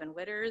Seaman, Evan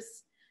Witters,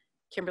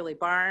 Kimberly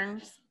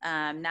Barnes,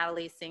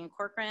 Natalie Singh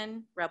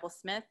Corcoran, Rebel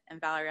Smith,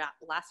 and Valerie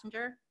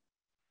Lassinger.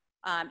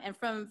 And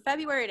from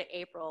February to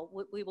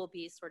April, we will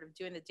be sort of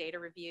doing the data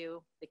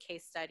review, the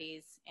case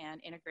studies,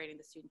 and integrating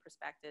the student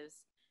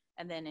perspectives.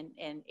 And then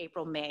in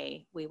April,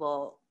 May, we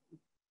will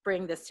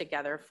bring this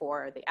together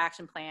for the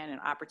action plan and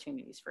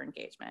opportunities for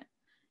engagement.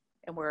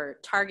 And we're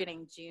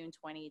targeting June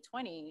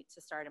 2020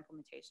 to start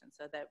implementation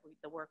so that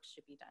the work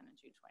should be done in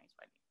June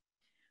 2020.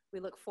 We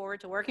look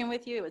forward to working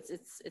with you.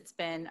 It's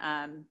been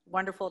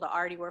wonderful to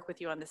already work with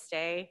you on this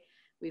day.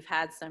 We've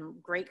had some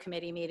great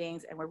committee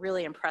meetings, and we're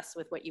really impressed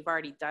with what you've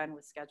already done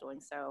with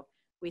scheduling. So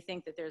we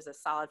think that there's a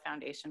solid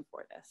foundation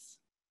for this.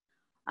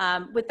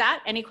 With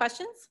that, any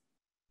questions?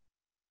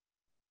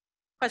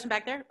 Question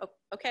back there? Oh,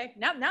 okay,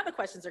 now the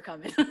questions are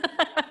coming. Do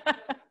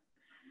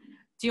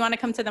you want to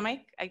come to the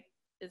mic?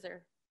 Is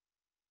there?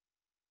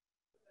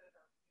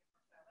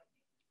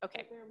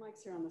 Okay. There are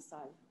mics here on the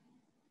side.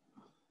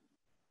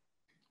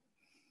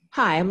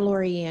 Hi, I'm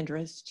Lori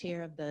Andrus,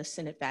 Chair of the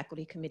Senate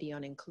Faculty Committee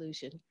on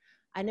Inclusion.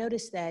 I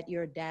noticed that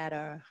your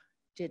data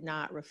did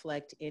not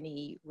reflect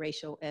any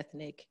racial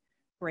ethnic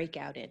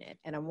breakout in it.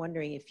 And I'm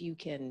wondering if you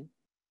can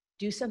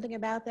do something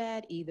about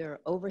that, either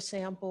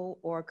oversample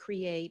or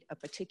create a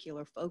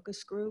particular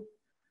focus group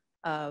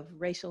of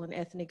racial and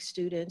ethnic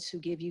students who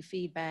give you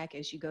feedback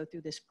as you go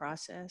through this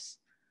process.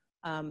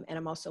 And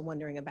I'm also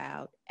wondering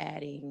about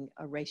adding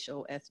a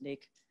racial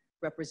ethnic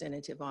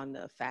representative on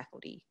the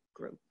faculty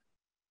group.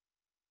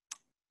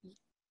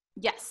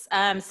 Yes,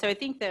 so I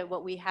think that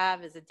what we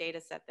have is a data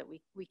set that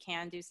we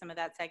can do some of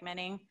that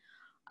segmenting.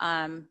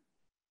 And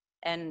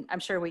I'm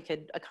sure we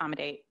could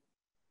accommodate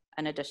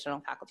an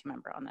additional faculty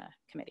member on the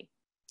committee.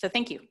 So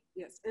thank you.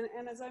 Yes,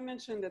 and as I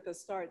mentioned at the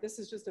start, this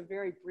is just a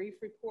very brief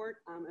report,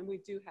 and we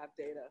do have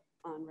data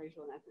on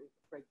racial and ethnic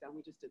breakdown.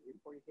 We just didn't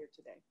report it here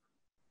today.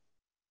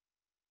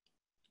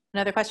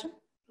 Another question?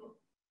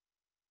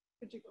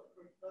 Could you go?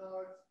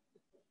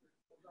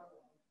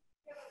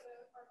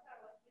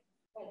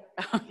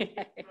 Okay.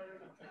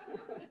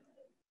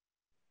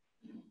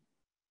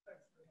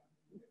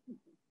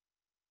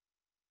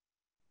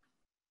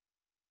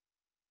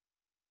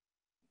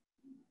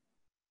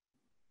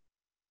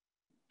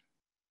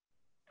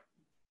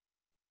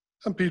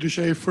 I'm Peter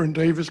Schaefer from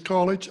Davis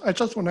College. I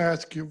just want to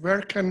ask you,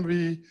 where can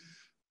we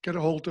get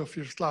a hold of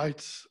your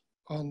slides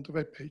on the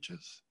web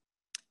pages?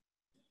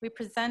 We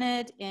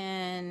presented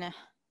in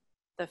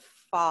the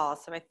fall,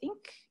 so I think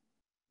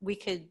we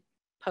could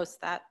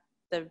post that,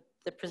 the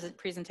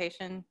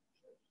presentation.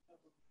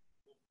 We'll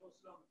post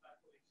it on the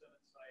Faculty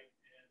Senate site,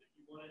 and if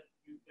you want it,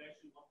 you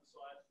actually want the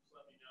slides, just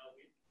let me know.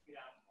 We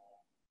have them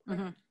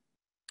all.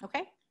 Mm-hmm.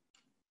 Okay.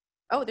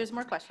 Oh, there's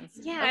more questions.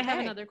 Yeah, okay. I have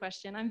another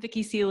question. I'm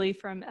Vicki Seeley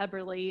from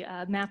Eberly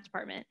Math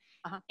Department.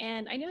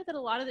 And I know that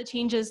a lot of the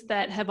changes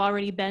that have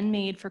already been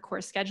made for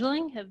course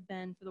scheduling have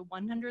been for the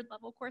 100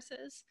 level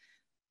courses.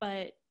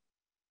 But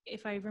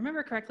if I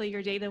remember correctly,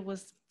 your data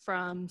was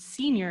from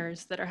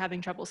seniors that are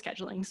having trouble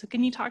scheduling. So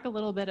can you talk a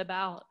little bit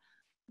about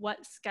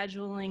what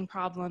scheduling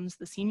problems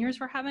the seniors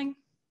were having?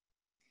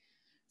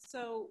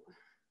 So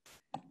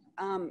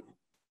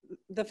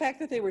the fact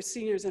that they were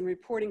seniors and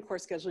reporting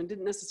course scheduling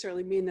didn't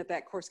necessarily mean that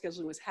that course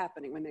scheduling was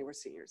happening when they were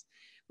seniors.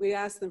 We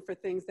asked them for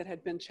things that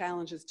had been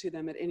challenges to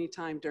them at any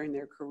time during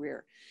their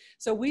career.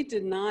 So we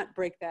did not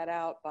break that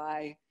out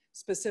by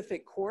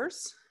specific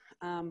course,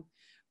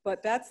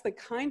 but that's the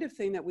kind of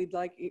thing that we'd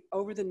like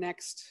over the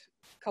next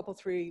couple,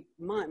 3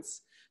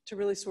 months to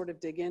really sort of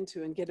dig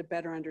into and get a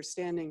better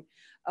understanding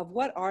of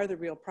what are the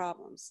real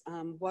problems,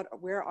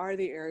 where are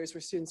the areas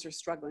where students are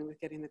struggling with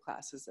getting the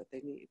classes that they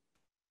need.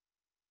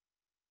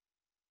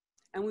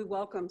 And we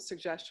welcome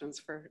suggestions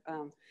for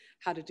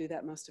how to do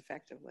that most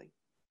effectively.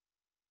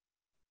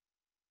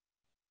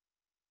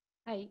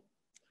 Hi,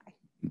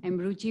 I'm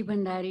Ruchi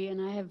Bhandari, and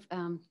I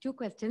have 2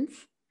 questions.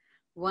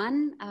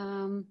 One,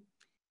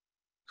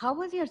 how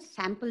was your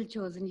sample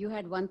chosen? You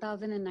had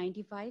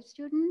 1,095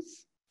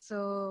 students.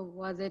 So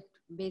was it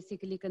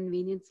basically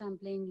convenient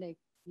sampling, like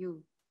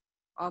you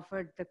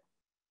offered the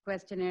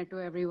questionnaire to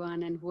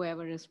everyone and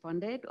whoever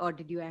responded, or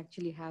did you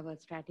actually have a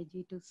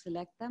strategy to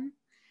select them?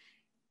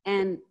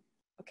 And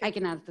okay. I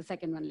can ask the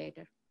second one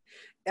later.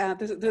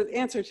 The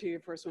answer to your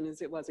first one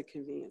is it was a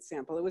convenient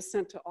sample. It was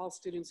sent to all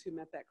students who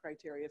met that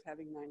criteria of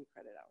having 90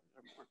 credit hours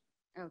or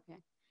more. Okay.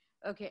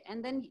 Okay.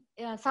 And then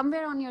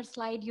somewhere on your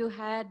slide, you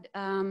had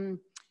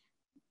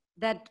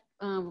that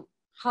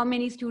how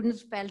many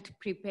students felt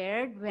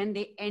prepared when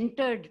they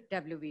entered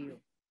WVU,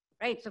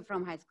 right? So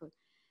from high school.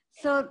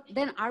 So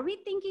then are we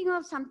thinking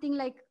of something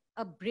like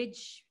a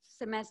bridge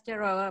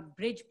semester or a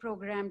bridge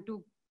program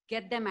to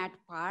get them at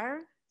par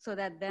so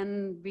that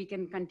then we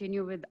can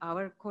continue with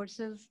our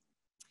courses?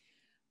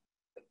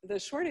 The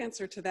short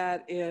answer to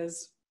that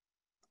is,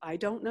 I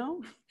don't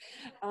know.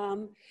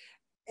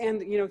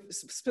 And you know,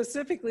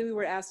 specifically, we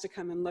were asked to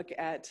come and look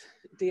at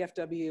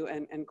DFW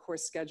and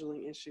course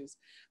scheduling issues.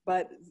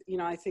 But you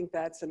know, I think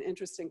that's an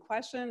interesting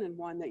question and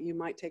one that you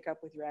might take up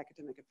with your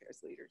academic affairs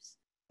leaders.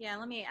 Yeah,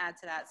 let me add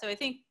to that. So I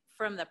think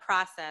from the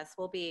process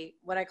will be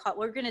what I call,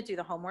 we're going to do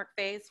the homework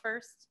phase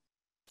first.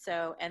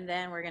 So, and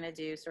then we're going to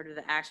do sort of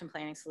the action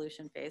planning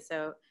solution phase.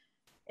 So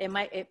it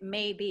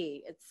may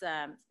be,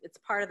 it's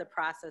part of the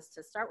process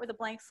to start with a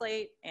blank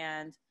slate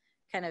and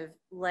kind of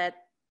let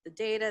the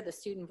data, the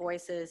student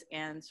voices,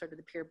 and sort of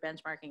the peer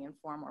benchmarking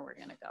inform where we're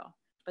going to go.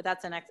 But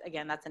that's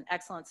again, that's an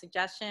excellent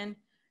suggestion,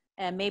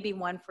 and maybe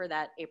one for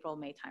that April,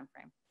 May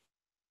timeframe.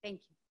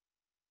 Thank you.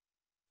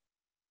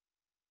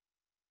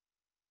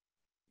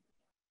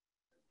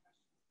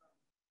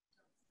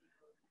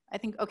 I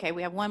think, okay,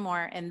 we have one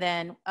more, and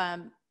then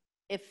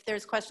if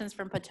there's questions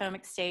from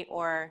Potomac State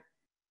or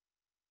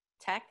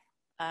Tech,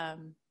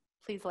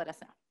 please let us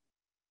know.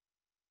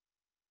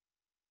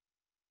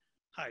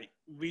 Hi,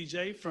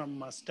 Vijay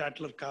from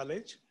Statler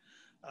College.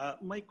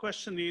 My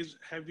question is,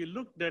 have you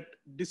looked at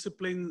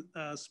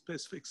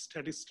discipline-specific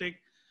statistic,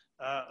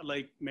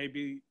 like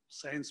maybe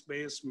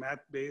science-based,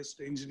 math-based,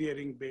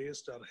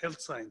 engineering-based, or health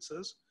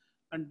sciences?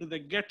 And do they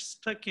get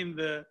stuck in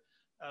the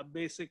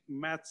basic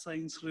math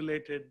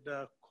science-related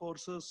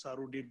courses,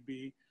 or would it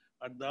be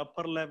at the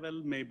upper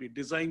level, maybe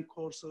design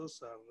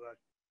courses,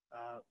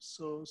 or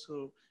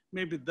so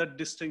maybe that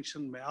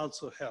distinction may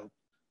also help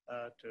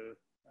to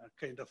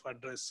kind of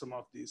address some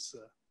of these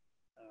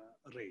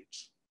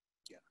rates.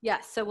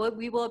 Yes, so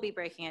we will be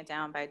breaking it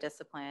down by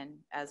discipline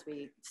as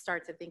we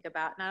start to think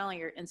about not only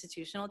your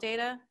institutional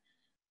data,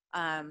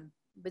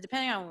 but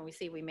depending on what we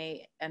see, we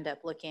may end up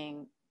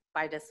looking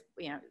by just,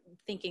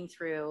 thinking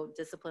through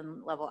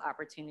discipline level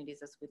opportunities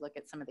as we look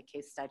at some of the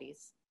case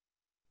studies.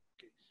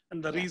 Okay.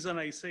 And the reason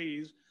I say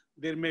is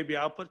there may be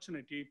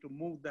opportunity to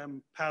move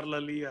them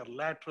parallelly or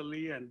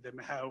laterally, and they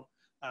may have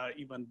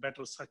even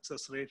better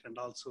success rate, and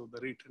also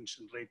the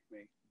retention rate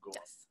may go up.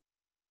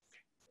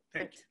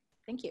 Okay. Thank you.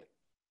 Thank you.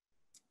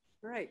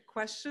 All right,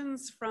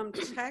 questions from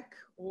Tech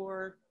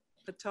or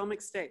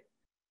Potomac State?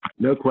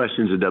 No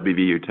questions at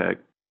WVU Tech.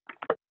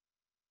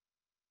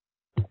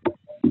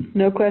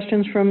 No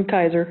questions from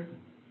Kaiser.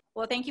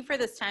 Well, thank you for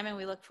this time, and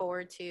we look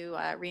forward to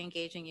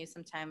re-engaging you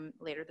sometime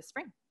later this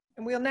spring.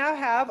 And we'll now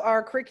have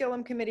our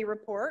curriculum committee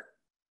report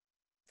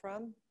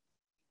from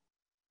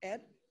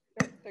Ed.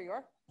 There you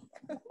are.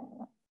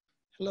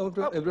 Hello,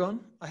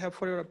 everyone. I have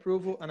for your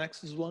approval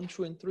Annexes 1,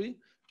 2, and 3.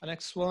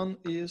 Annex 1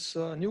 is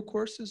new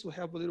courses. We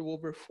have a little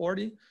over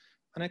 40.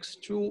 Annex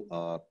 2,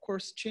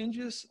 course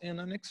changes. And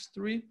Annex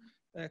 3,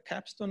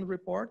 capstone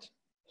report.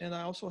 And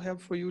I also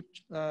have for you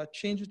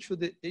changes to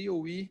the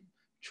AOE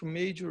to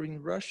major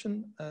in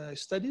Russian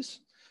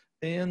studies,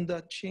 and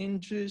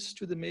changes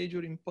to the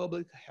major in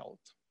public health.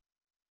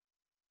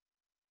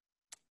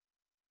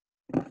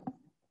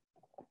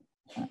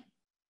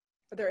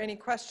 Are there any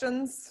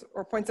questions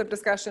or points of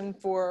discussion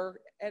for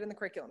Ed and the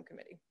curriculum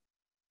committee?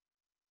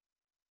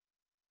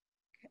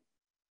 Okay.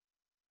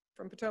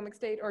 From Potomac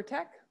State or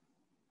Tech?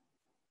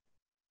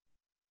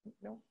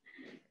 No.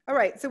 All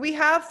right, so we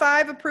have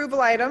 5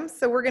 approval items.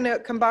 So we're going to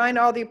combine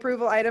all the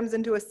approval items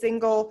into a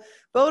single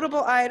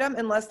votable item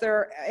unless there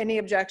are any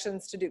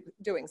objections to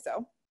doing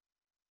so.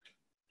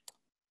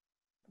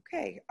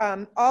 Okay,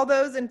 all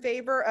those in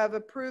favor of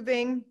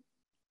approving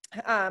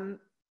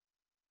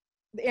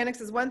the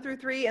annexes 1 through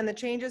 3 and the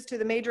changes to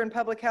the major in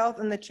public health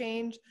and the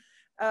change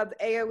of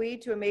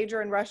AOE to a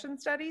major in Russian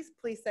studies,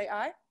 please say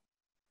aye.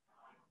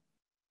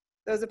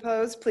 Those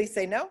opposed, please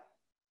say no.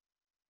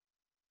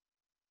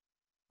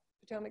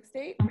 Potomac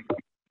State?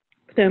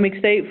 Potomac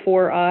State,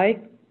 4 aye.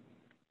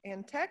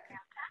 And Tech?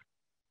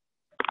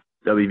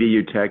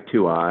 WVU Tech,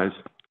 2 ayes.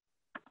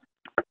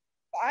 The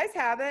ayes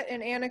have it,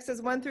 and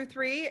annexes 1 through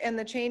 3 and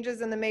the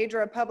changes in the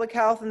major of public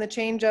health and the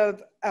change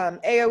of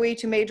AOE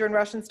to major in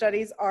Russian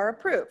studies are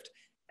approved.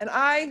 And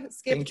I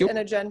skipped an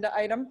agenda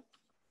item.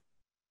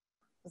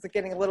 Was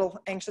getting a little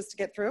anxious to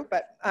get through,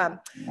 but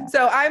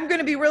so I'm going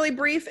to be really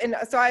brief, and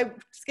so I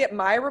skipped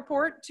my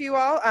report to you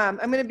all. I'm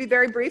going to be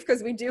very brief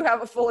because we do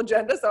have a full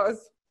agenda, so I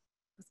was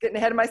getting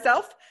ahead of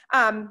myself.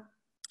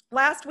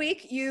 Last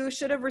week, you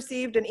should have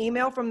received an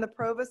email from the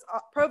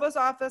provost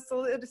office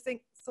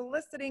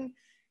soliciting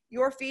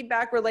your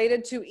feedback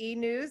related to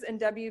e-news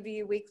and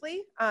WVU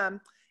Weekly.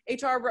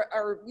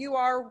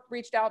 UR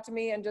reached out to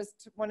me and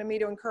just wanted me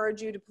to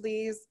encourage you to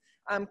please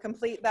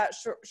complete that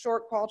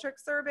short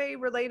Qualtrics survey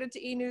related to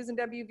e-news and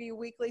WVU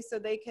Weekly so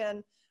they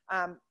can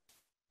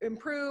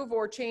improve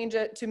or change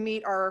it to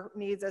meet our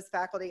needs as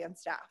faculty and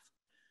staff.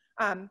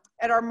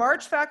 At our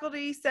March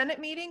Faculty Senate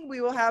meeting, we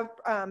will have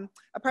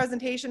a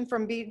presentation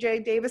from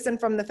BJ Davison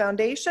from the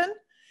foundation.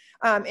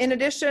 In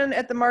addition,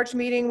 at the March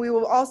meeting, we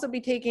will also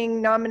be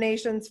taking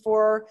nominations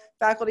for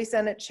Faculty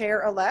Senate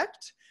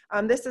Chair-elect.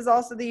 This is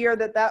also the year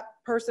that that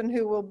person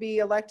who will be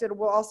elected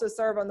will also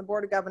serve on the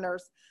Board of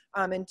Governors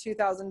in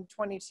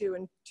 2022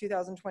 and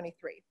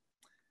 2023.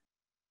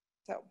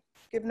 So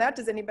given that,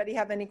 does anybody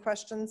have any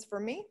questions for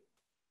me?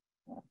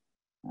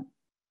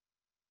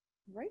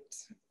 Right,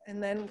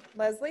 and then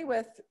Leslie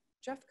with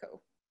Jeffco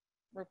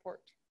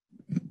report.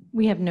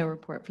 We have no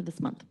report for this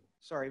month.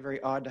 Sorry, very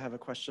odd to have a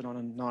question on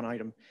a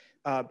non-item,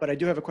 but I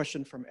do have a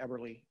question from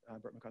Eberly,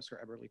 Brett McCusker,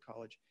 Eberly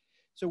College.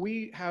 So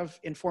we have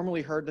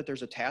informally heard that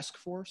there's a task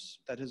force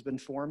that has been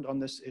formed on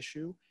this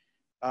issue.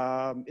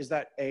 Is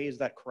that A, is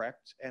that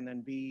correct? And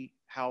then B,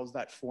 how's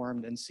that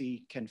formed? And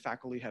C, can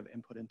faculty have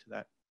input into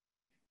that?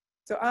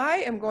 So I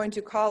am going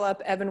to call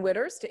up Evan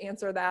Witters to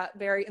answer that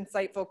very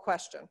insightful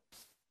question.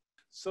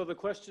 So the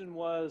question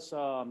was,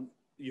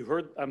 you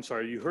heard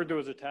there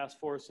was a task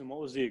force, and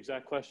what was the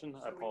exact question?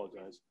 I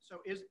apologize. So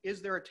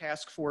is there a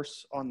task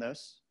force on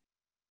this?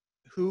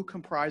 Who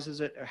comprises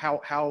it?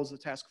 How is the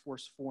task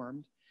force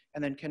formed?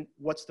 And then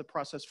what's the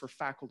process for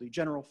faculty,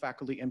 general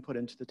faculty input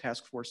into the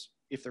task force,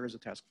 if there is a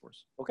task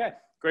force? Okay,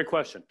 great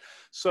question.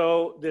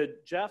 So the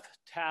Jeff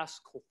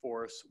Task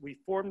Force, we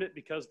formed it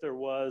because there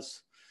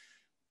was,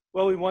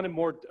 well, we wanted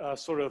more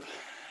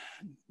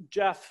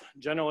Jeff,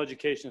 general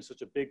education is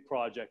such a big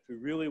project. We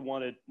really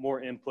wanted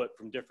more input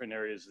from different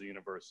areas of the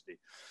university.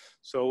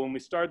 So when we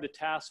started the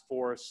task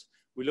force,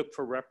 we looked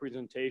for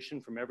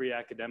representation from every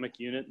academic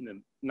unit,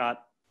 and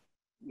not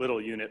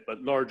little unit,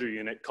 but larger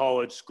unit,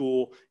 college,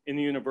 school, in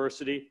the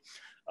university.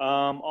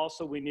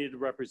 Also, we needed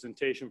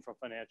representation from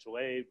financial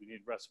aid. We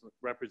needed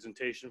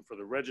representation for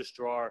the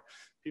registrar,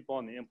 people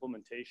on the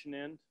implementation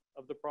end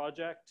of the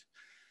project.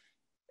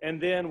 And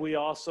then we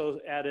also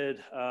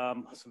added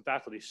some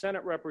faculty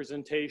senate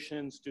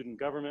representation, student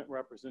government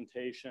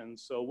representation.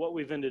 So what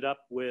we've ended up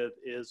with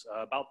is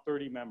about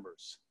 30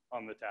 members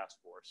on the task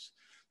force,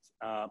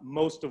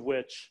 most of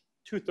which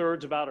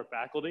 2/3 about are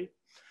faculty.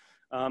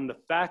 The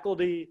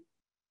faculty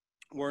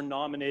were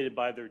nominated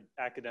by their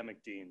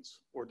academic deans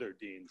or their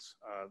deans,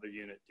 their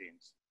unit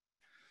deans.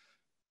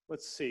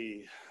 Let's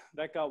see,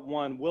 that got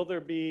one. Will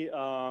there be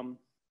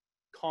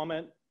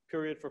comment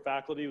period for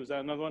faculty? Was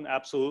that another one?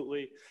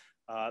 Absolutely.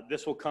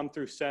 This will come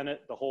through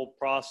Senate. The whole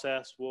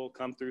process will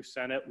come through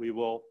Senate. We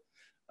will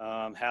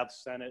have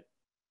Senate,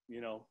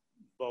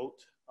 vote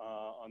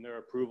on their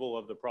approval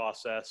of the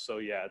process. So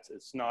yeah,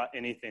 it's not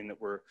anything that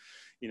we're,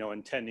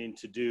 intending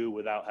to do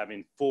without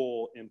having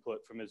full input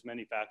from as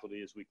many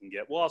faculty as we can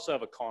get. We'll also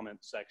have a comment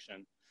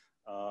section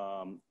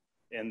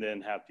and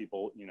then have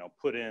people,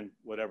 put in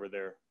whatever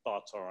their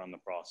thoughts are on the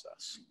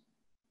process.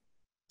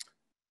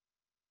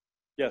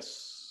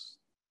 Yes.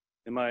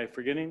 Am I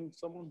forgetting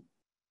someone?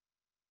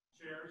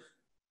 Chairs.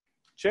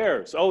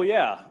 Chairs. Oh,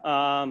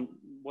 yeah.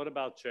 What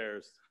about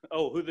chairs?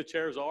 Oh, who the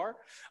chairs are?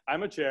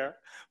 I'm a chair.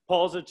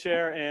 Paul's a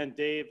chair, and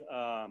Dave.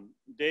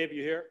 Dave,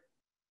 you here?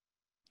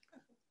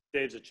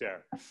 Dave's a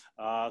chair.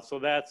 So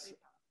that's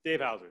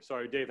Dave Hauser.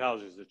 Sorry, Dave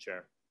Hauser's the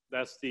chair.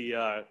 That's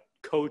the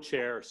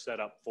co-chair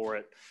setup for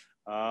it.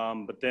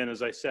 But then,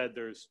 as I said,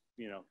 there's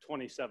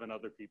 27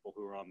 other people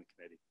who are on the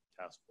committee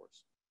task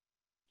force.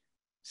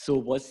 So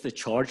what's the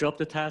charge of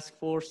the task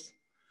force?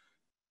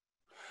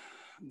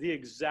 The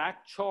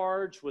exact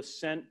charge was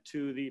sent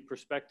to the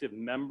prospective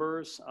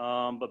members,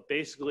 but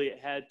basically it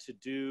had to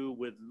do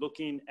with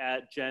looking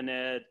at Gen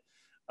Ed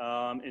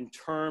in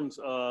terms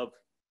of,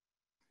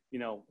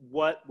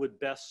 what would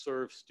best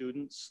serve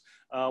students.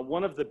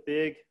 One of the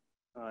big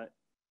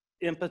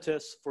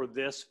impetus for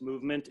this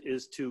movement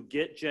is to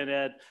get Gen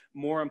Ed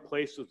more in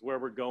place with where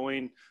we're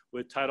going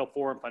with Title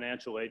IV and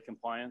financial aid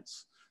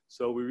compliance.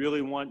 So we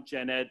really want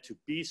Gen Ed to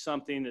be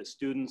something that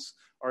students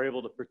are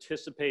able to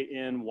participate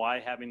in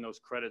while having those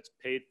credits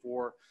paid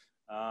for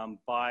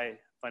by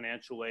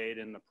financial aid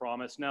and the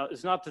promise. Now,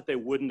 it's not that they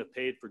wouldn't have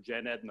paid for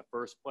Gen Ed in the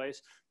first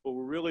place, but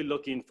we're really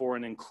looking for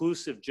an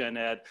inclusive Gen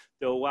Ed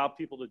that will allow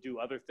people to do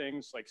other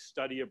things like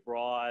study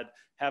abroad,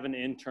 have an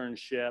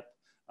internship,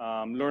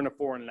 learn a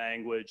foreign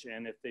language,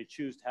 and if they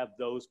choose to have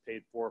those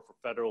paid for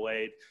federal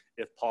aid,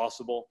 if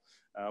possible.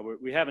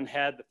 We haven't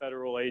had the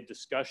federal aid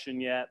discussion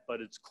yet,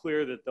 but it's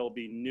clear that there'll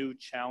be new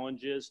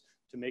challenges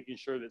to making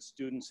sure that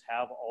students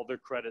have all their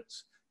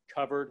credits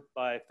covered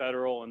by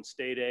federal and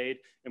state aid.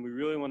 And we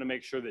really want to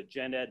make sure that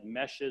Gen Ed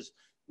meshes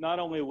not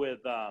only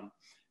with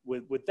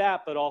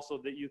that, but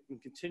also that you can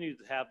continue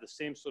to have the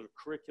same sort of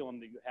curriculum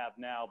that you have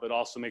now, but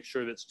also make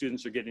sure that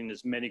students are getting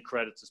as many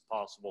credits as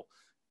possible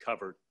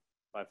covered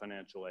by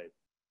financial aid.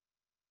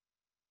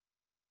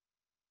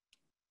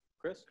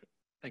 Chris?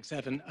 Thanks,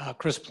 Evan.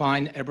 Chris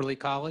Pline, Eberly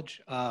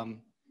College.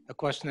 A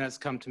question that's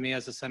come to me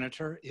as a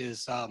senator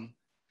is,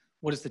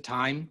 what is the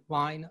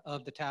timeline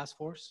of the task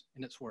force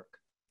and its work?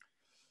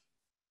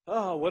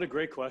 Oh, what a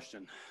great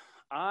question.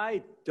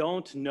 I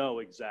don't know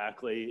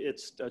exactly.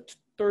 It's a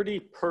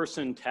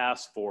 30-person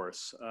task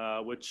force,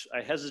 which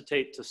I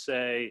hesitate to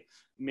say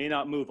may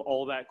not move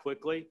all that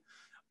quickly.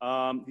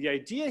 The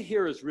idea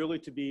here is really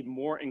to be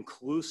more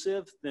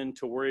inclusive than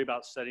to worry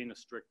about setting a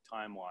strict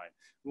timeline.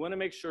 We want to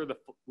make sure that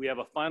we have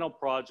a final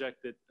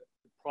product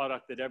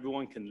that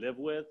everyone can live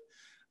with.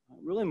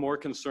 Really more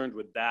concerned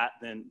with that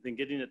than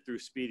getting it through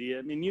speedy.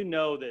 I mean,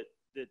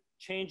 that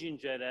changing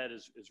Gen Ed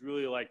is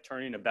really like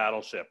turning a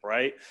battleship,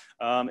 right?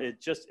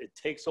 It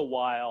takes a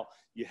while.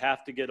 You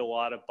have to get a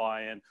lot of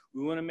buy-in.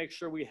 We want to make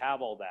sure we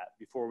have all that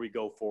before we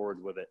go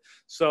forward with it.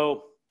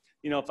 So,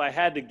 if I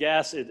had to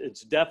guess,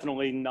 it's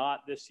definitely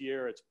not this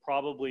year. It's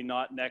probably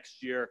not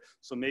next year.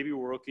 So maybe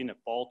we're looking at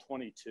fall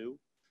 22.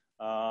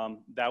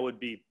 That would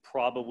be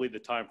probably the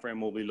time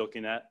frame we'll be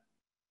looking at.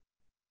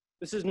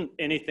 This isn't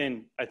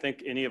anything I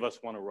think any of us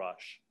want to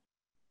rush.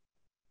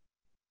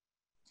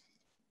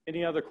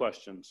 Any other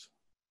questions?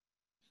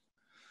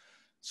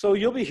 So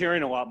you'll be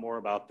hearing a lot more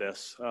about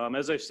this.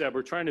 As I said,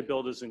 we're trying to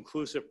build as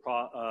inclusive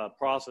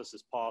process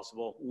as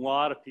possible. A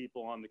lot of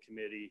people on the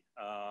committee.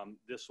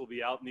 This will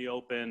be out in the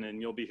open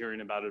and you'll be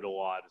hearing about it a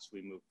lot as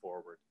we move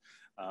forward.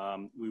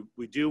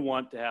 We do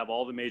want to have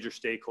all the major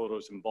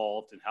stakeholders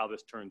involved in how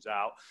this turns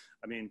out.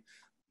 I mean,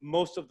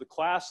 most of the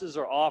classes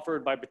are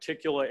offered by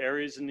particular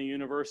areas in the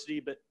university,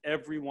 but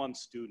everyone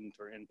student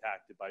are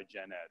impacted by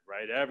gen ed,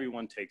 right?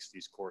 Everyone takes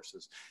these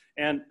courses.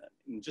 And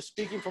just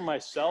speaking for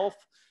myself,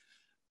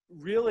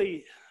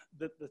 really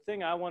the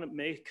thing I want to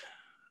make,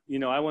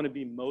 I want to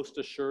be most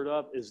assured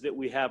of is that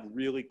we have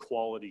really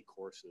quality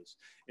courses.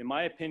 In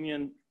my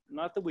opinion,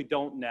 not that we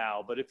don't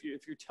now, but if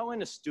you're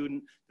telling a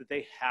student that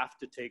they have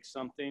to take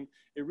something,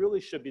 it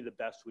really should be the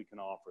best we can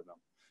offer them.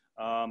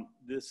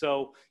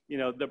 So,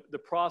 the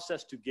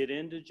process to get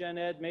into gen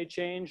ed may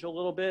change a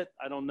little bit.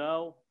 I don't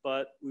know,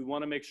 but we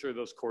want to make sure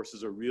those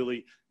courses are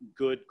really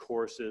good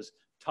courses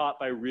taught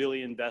by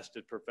really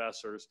invested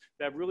professors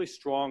that have really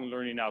strong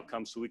learning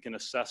outcomes so we can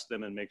assess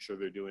them and make sure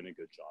they're doing a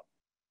good job.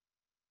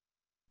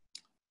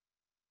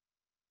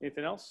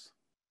 Anything else?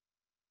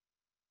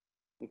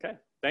 Okay,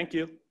 thank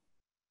you.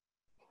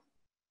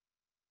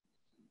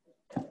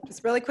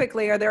 Just really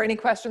quickly, are there any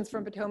questions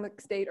from Potomac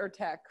State or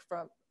Tech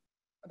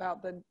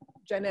about the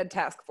Gen Ed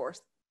task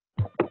force?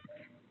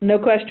 No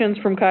questions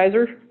from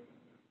Kaiser.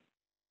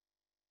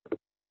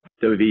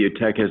 WVU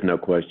Tech has no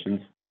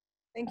questions.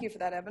 Thank you for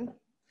that, Evan.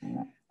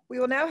 We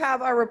will now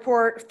have our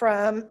report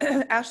from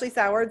Ashley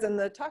Sowards and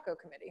the Taco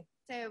Committee.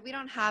 So we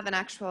don't have an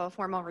actual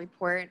formal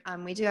report.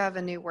 We do have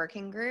a new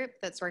working group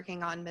that's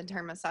working on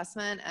midterm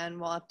assessment, and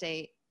we'll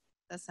update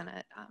the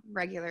Senate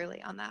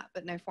regularly on that,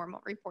 but no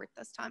formal report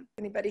this time.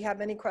 Anybody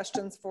have any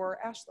questions for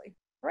Ashley?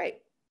 Right,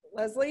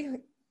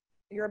 Leslie,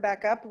 you're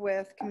back up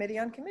with Committee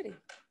on Committee.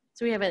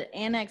 So we have an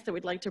annex that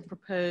we'd like to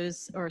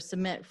propose or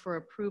submit for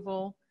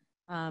approval,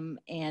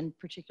 and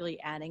particularly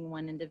adding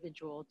one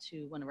individual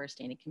to one of our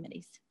standing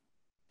committees.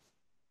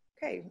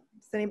 Okay,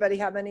 does anybody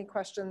have any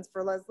questions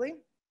for Leslie?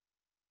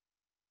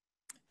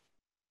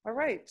 All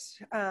right,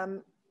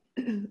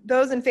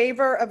 those in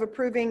favor of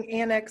approving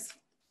Annex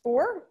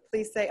 4,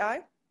 please say aye.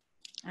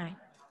 Aye.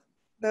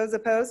 Those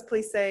opposed,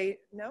 please say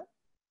no.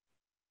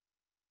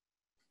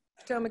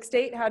 Potomac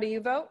State, how do you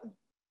vote?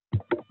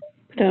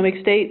 Potomac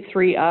State,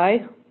 3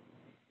 aye.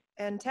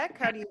 And Tech,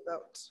 how do you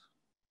vote?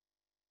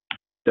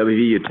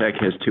 WVU Tech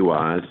has 2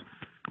 ayes.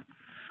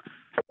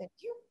 Thank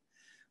you.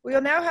 We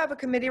will now have a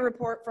committee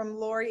report from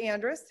Lori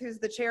Andrus, who's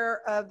the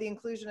chair of the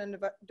Inclusion and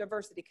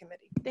Diversity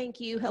Committee. Thank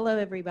you. Hello,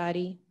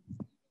 everybody.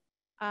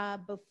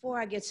 Before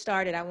I get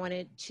started, I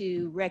wanted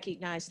to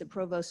recognize the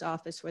Provost's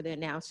office for the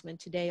announcement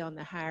today on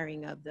the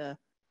hiring of the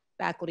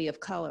faculty of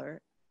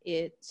color.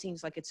 It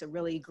seems like it's a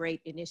really great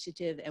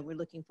initiative, and we're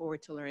looking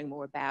forward to learning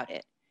more about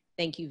it.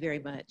 Thank you very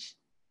much.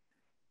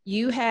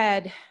 You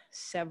had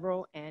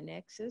several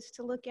annexes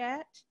to look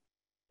at.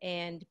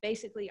 And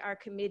basically our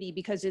committee,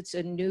 because it's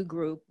a new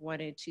group,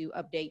 wanted to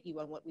update you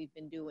on what we've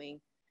been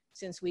doing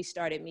since we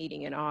started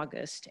meeting in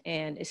August.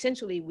 And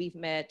essentially we've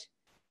met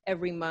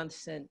every month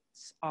since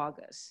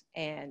August.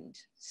 And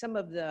some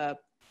of the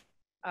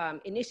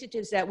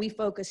initiatives that we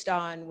focused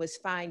on was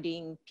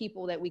finding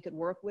people that we could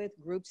work with,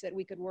 groups that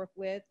we could work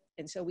with.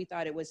 And so we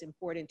thought it was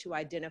important to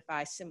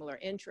identify similar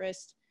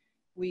interests.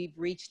 We've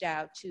reached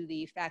out to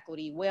the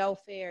Faculty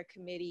Welfare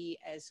Committee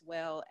as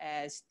well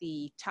as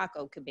the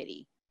Taco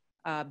Committee.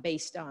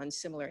 Based on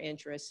similar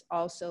interests.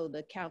 Also,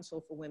 the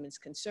Council for Women's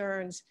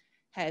Concerns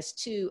has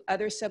 2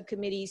 other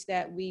subcommittees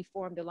that we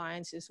formed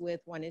alliances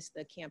with. One is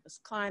the Campus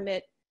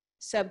Climate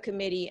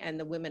Subcommittee and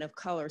the Women of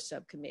Color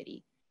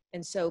Subcommittee.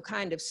 And so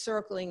kind of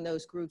circling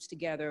those groups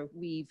together,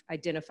 we've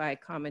identified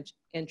common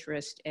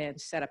interest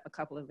and set up a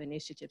couple of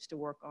initiatives to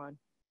work on.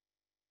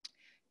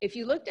 If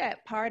you looked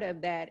at part of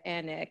that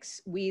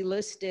annex, we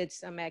listed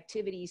some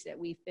activities that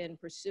we've been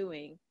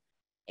pursuing,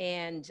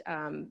 and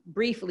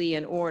briefly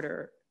in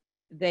order,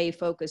 they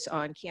focus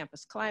on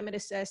campus climate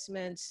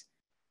assessments,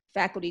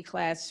 faculty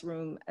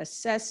classroom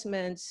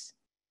assessments,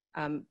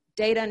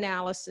 data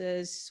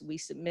analysis. We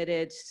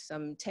submitted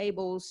some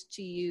tables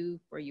to you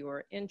for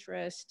your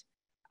interest.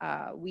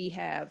 We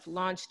have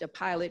launched a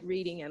pilot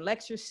reading and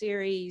lecture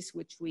series,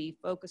 which we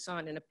focus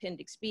on in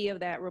Appendix B of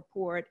that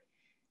report.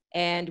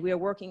 And we are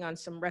working on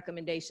some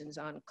recommendations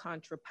on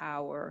contra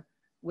power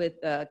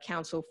with the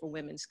Council for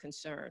Women's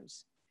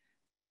Concerns.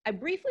 I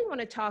briefly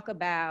want to talk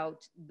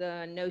about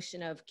the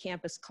notion of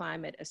campus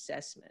climate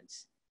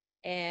assessments.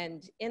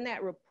 And in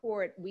that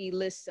report, we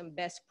list some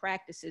best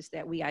practices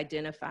that we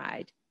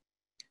identified.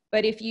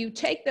 But if you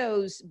take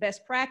those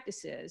best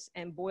practices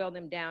and boil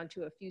them down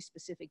to a few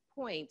specific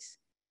points,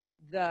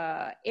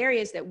 the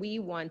areas that we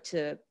want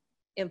to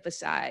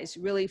emphasize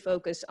really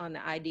focus on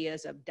the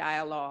ideas of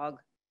dialogue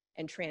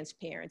and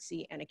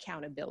transparency and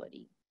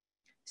accountability,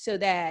 so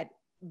that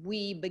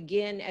we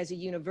begin as a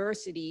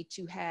university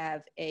to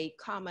have a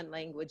common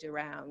language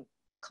around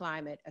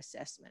climate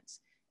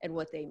assessments and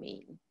what they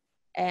mean.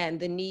 and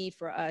the need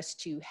for us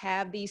to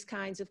have these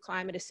kinds of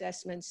climate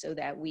assessments so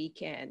that we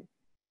can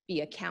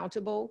be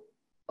accountable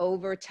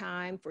over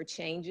time for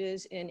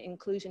changes in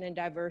inclusion and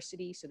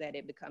diversity so that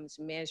it becomes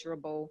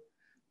measurable,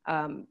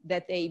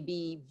 that they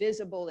be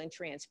visible and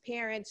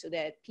transparent so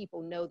that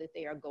people know that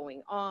they are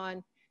going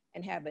on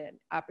and have an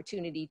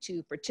opportunity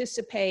to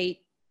participate,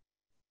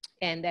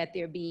 and that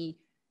there be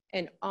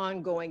an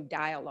ongoing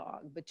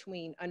dialogue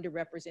between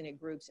underrepresented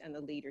groups and the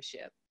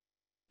leadership.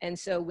 And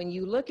so when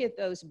you look at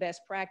those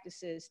best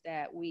practices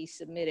that we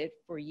submitted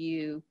for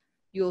you,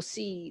 you'll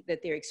see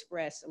that they're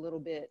expressed a little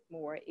bit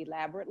more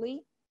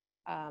elaborately.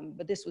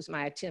 But this was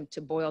my attempt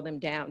to boil them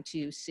down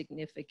to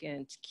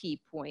significant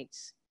key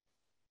points.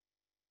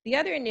 The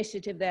other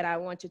initiative that I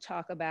want to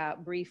talk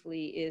about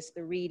briefly is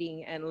the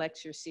reading and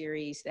lecture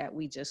series that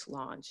we just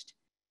launched.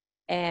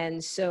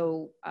 And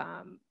so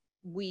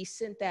we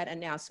sent that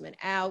announcement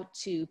out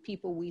to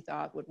people we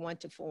thought would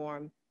want to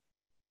form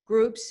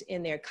groups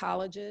in their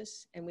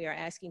colleges, and we are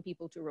asking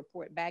people to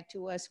report back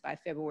to us by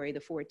February the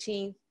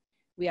 14th.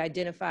 We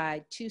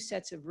identified 2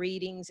 sets of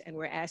readings, and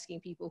we're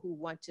asking people who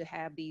want to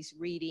have these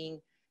reading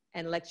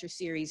and lecture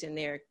series in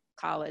their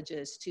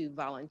colleges to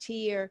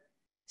volunteer,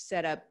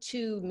 set up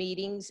 2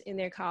 meetings in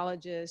their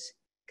colleges,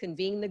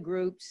 convene the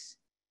groups,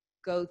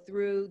 go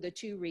through the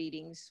 2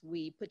 readings.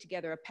 We put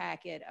together a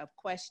packet of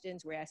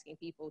questions. We're asking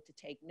people to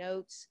take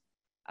notes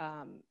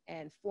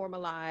and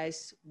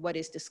formalize what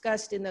is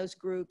discussed in those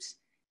groups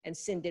and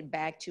send it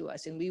back to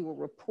us, and we will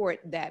report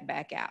that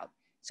back out.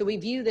 So we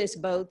view this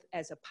both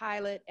as a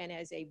pilot and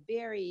as a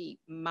very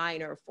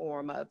minor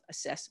form of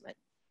assessment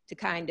to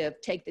kind of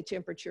take the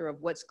temperature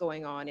of what's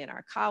going on in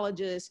our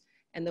colleges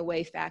and the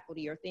way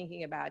faculty are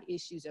thinking about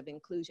issues of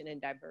inclusion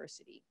and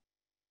diversity.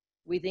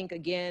 We think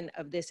again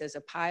of this as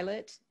a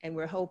pilot, and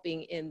we're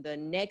hoping in the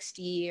next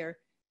year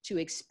to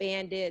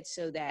expand it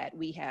so that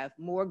we have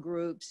more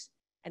groups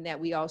and that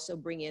we also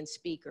bring in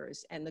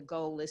speakers. And the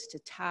goal is to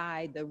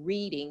tie the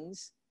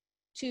readings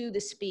to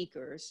the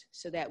speakers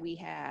so that we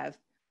have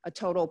a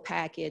total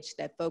package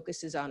that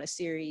focuses on a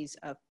series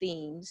of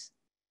themes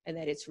and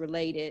that it's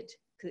related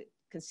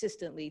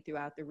consistently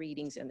throughout the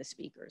readings and the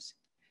speakers.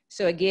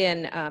 So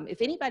again,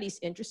 if anybody's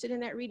interested in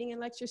that reading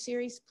and lecture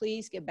series,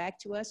 please get back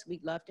to us.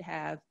 We'd love to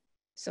have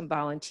some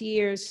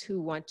volunteers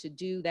who want to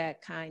do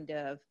that kind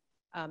of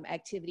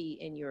activity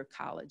in your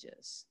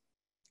colleges.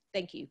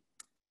 Thank you.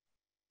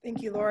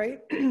 Thank you, Lori.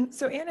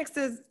 So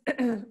annexes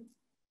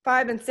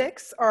 5 and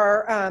 6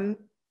 are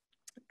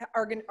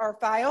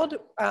filed.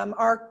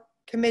 Our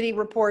committee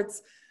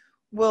reports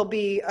will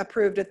be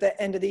approved at the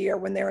end of the year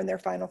when they're in their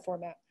final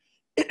format.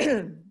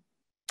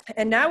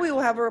 And now we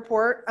will have a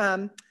report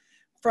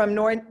from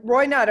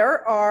Roy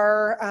Nutter,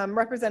 our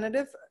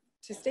representative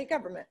to state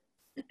government.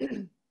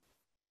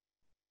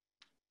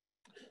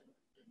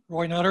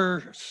 Roy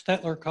Nutter,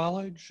 Stettler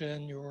College,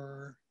 and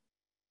your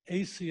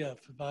ACF,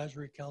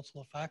 Advisory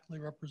Council of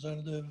Faculty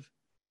Representative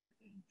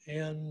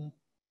and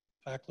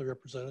Faculty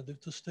Representative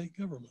to state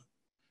government.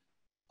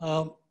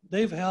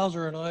 Dave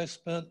Hauser and I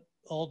spent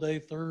all day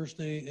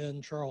Thursday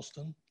in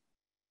Charleston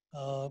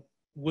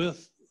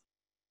with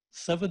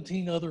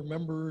 17 other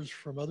members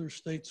from other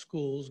state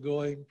schools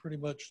going pretty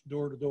much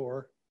door to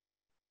door.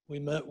 We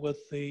met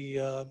with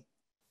the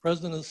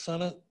President of the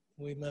Senate.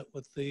 We met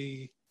with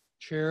the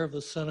Chair of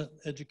the Senate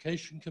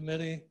Education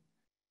Committee.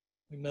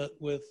 We met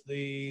with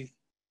the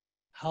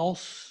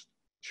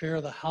Chair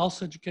of the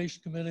House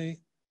Education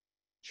Committee,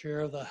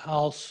 Chair of the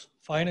House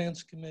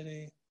Finance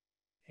Committee,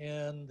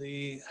 and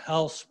the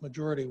House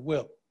Majority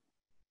Whip.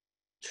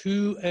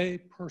 To a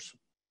person.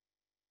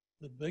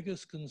 The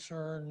biggest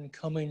concern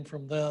coming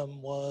from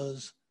them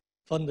was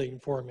funding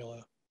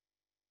formula.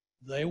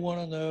 They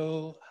want to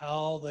know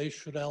how they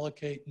should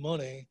allocate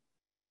money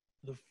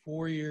to the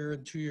 4-year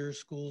and 2-year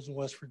schools in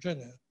West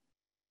Virginia.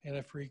 And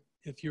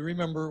if you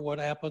remember what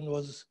happened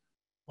was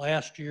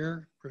last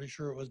year, pretty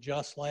sure it was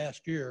just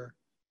last year,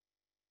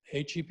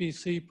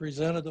 HEPC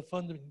presented a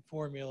funding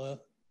formula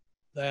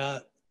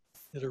that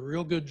did a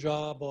real good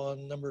job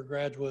on number of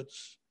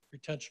graduates,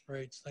 retention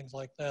rates, things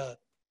like that,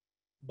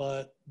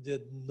 but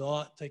did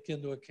not take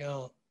into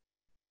account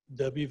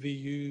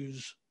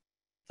WVU's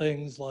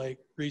things like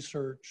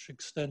research,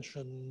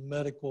 extension,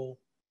 medical,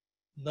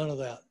 none of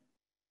that.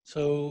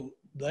 So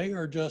they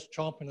are just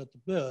chomping at the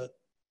bit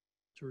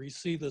to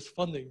receive this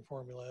funding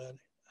formula. And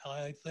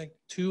I think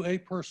to a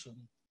person,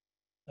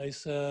 they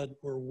said,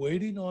 we're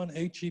waiting on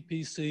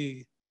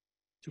HEPC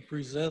to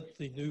present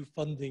the new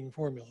funding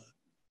formula.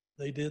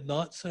 They did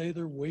not say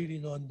they're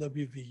waiting on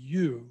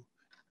WVU,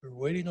 they're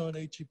waiting on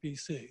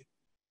HEPC.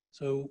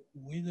 So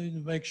we need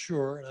to make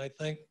sure, and I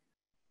think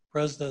the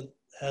President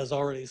has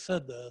already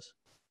said this,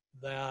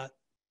 that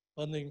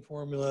funding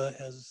formula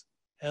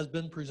has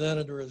been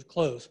presented or is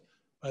close.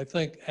 But I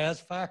think as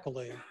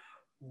faculty,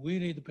 we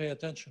need to pay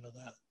attention to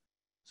that.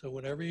 So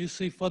whenever you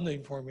see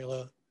funding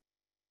formula,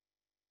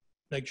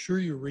 make sure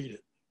you read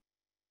it.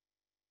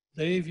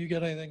 Dave, you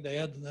got anything to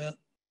add to that?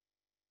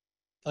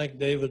 Thank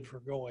David for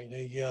going.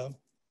 He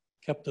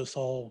kept us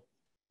all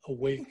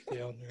awake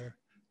down there.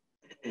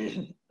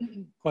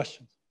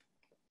 Questions?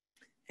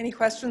 Any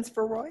questions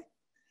for Roy?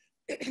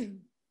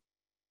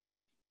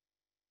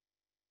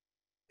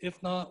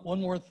 If not, one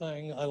more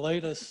thing. I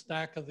laid a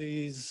stack of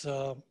these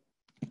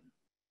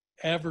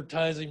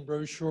advertising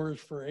brochures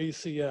for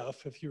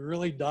ACF. If you're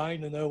really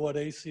dying to know what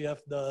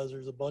ACF does,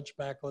 there's a bunch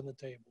back on the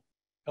table.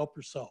 Help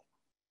yourself.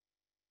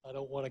 I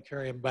don't want to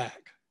carry them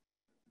back.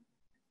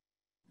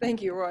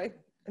 Thank you, Roy.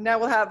 And now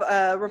we'll have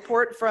a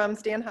report from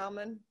Stan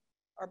Howman,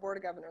 our Board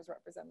of Governors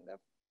representative.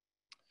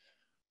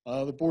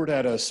 The board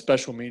had a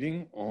special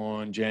meeting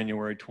on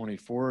January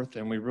 24th,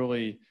 and we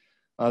really,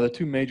 the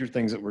two major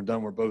things that were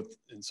done were both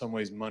in some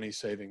ways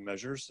money-saving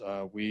measures.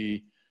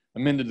 We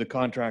amended the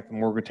contract with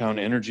Morgantown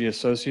Energy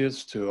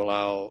Associates to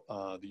allow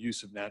the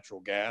use of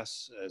natural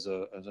gas as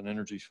an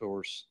energy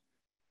source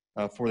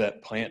for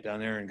that plant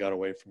down there, and got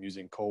away from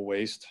using coal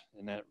waste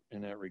in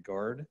that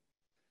regard.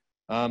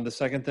 The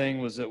second thing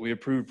was that we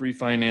approved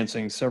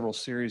refinancing several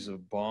series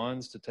of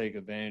bonds to take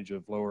advantage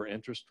of lower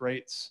interest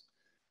rates.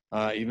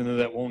 Even though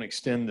that won't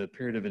extend the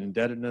period of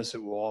indebtedness,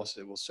 it will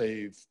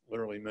save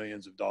literally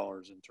millions of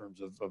dollars in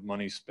terms of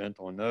money spent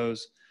on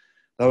those.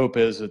 The hope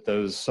is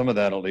that some of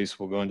that at least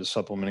will go into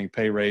supplementing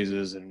pay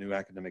raises and new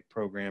academic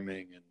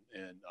programming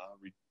and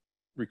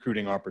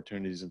recruiting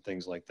opportunities and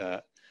things like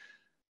that.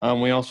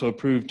 We also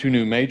approved two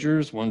new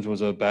majors. One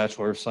was a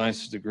Bachelor of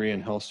Sciences degree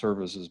in Health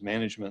Services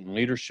Management and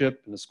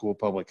Leadership in the School of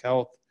Public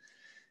Health,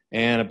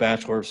 and a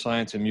Bachelor of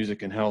Science in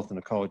Music and Health in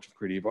the College of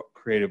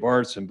Creative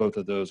Arts, and both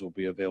of those will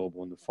be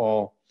available in the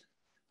fall.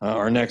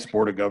 Our next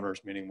Board of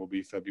Governors meeting will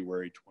be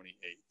February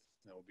 28th.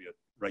 That will be a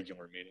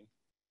regular meeting.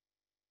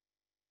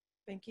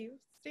 Thank you.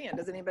 Stan,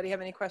 does anybody have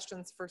any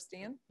questions for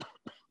Stan?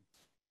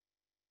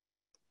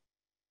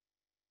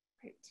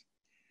 Great.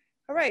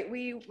 All right,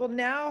 we will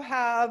now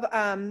have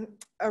a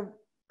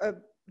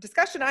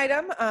discussion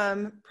item.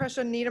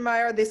 Presha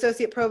Niedermeyer, the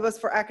Associate Provost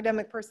for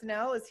Academic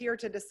Personnel, is here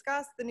to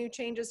discuss the new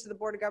changes to the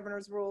Board of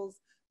Governors rules,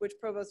 which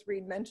Provost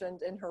Reed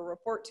mentioned in her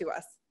report to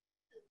us.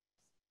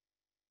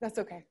 That's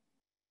okay.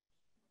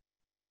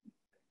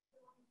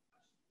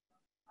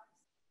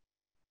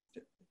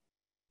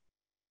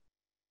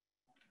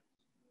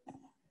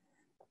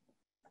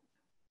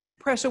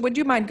 Presha, would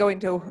you mind going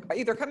to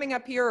either coming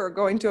up here or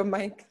going to a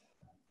mic?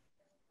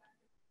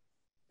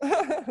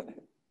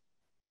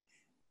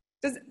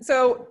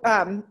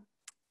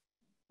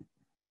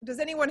 Does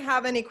anyone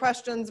have any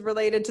questions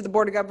related to the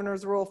Board of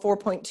Governors Rule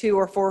 4.2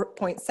 or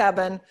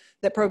 4.7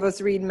 that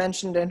Provost Reed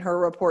mentioned in her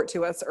report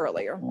to us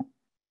earlier?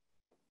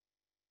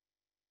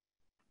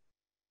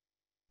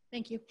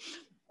 Thank you.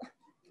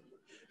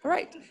 All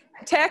right.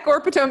 Tech or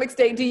Potomac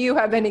State, do you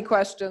have any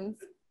questions?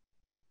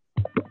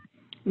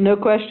 No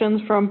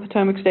questions from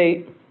Potomac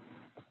State.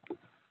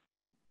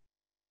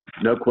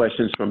 No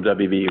questions from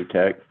WVU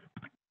Tech.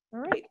 All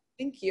right,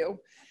 thank you.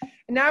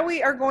 Now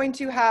we are going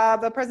to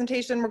have a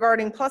presentation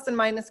regarding plus and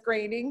minus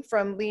grading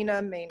from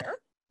Lena Maynor.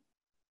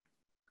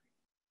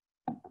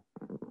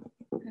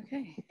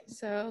 Okay,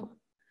 so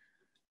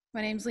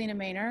my name's Lena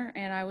Maynor,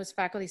 and I was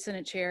Faculty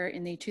Senate Chair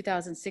in the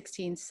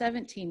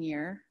 2016-17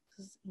 year.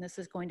 This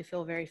is going to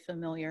feel very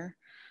familiar.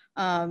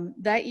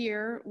 That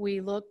year,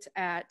 we looked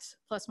at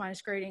plus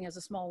minus grading as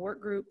a small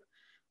work group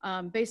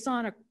based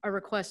on a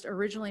request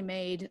originally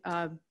made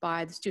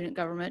by the Student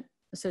Government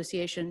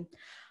Association.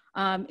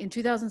 In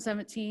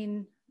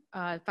 2017,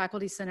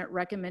 Faculty Senate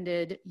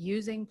recommended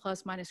using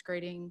plus minus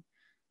grading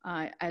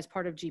as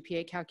part of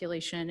GPA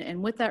calculation.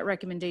 And with that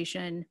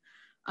recommendation,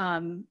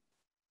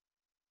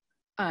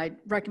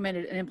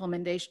 recommended an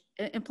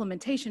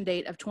implementation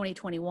date of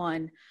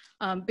 2021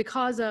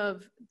 because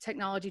of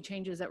technology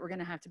changes that were going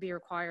to have to be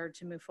required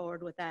to move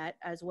forward with that,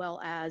 as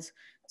well as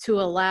to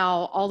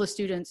allow all the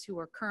students who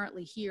are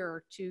currently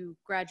here to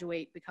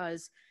graduate,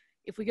 because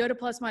if we go to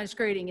plus minus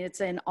grading,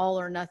 it's an all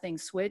or nothing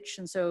switch.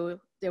 And so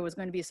there was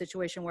going to be a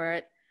situation where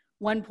at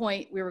one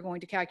point we were going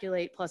to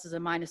calculate pluses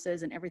and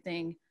minuses, and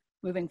everything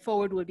moving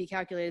forward would be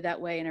calculated that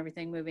way, and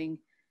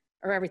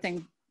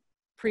everything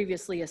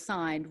previously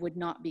assigned would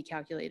not be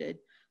calculated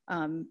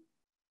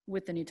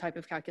with the new type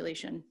of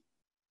calculation.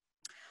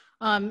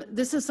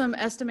 This is some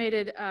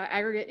estimated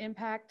aggregate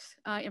impact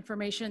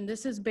information.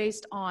 This is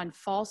based on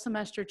fall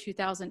semester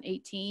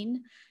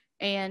 2018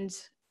 and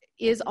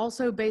is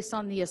also based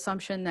on the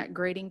assumption that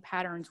grading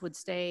patterns would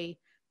stay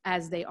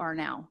as they are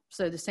now.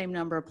 So the same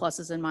number of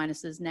pluses and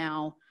minuses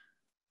now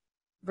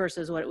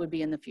versus what it would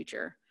be in the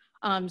future.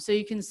 So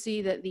you can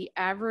see that the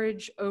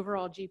average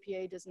overall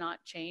GPA does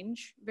not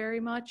change very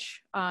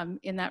much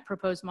in that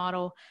proposed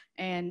model,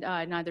 and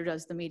neither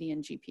does the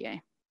median GPA.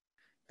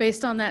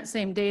 Based on that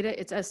same data,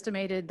 it's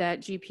estimated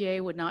that GPA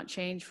would not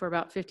change for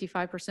about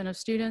 55% of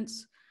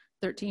students.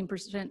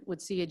 13% would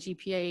see a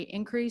GPA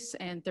increase,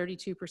 and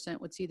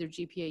 32% would see their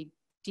GPA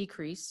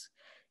decrease.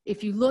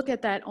 If you look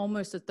at that,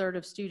 almost a third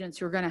of students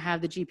who are going to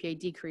have the GPA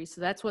decrease,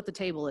 so that's what the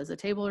table is. The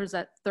table is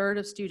that third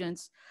of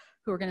students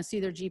who are going to see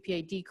their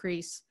GPA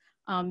decrease.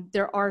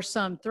 There are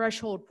some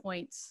threshold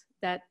points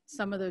that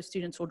some of those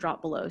students will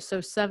drop below. So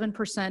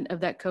 7% of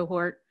that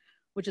cohort,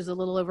 which is a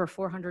little over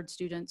 400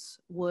 students,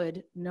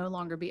 would no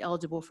longer be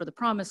eligible for the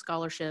Promise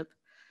Scholarship.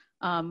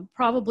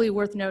 Probably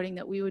worth noting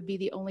that we would be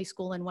the only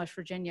school in West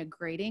Virginia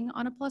grading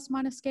on a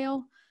plus-minus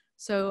scale.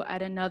 So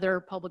at another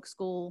public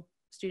school,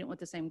 student with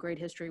the same grade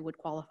history would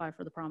qualify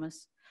for the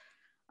promise.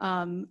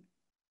 3%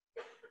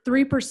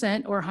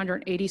 or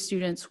 180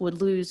 students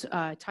would lose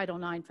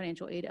Title IX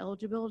financial aid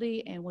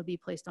eligibility and would be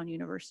placed on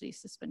university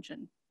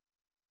suspension.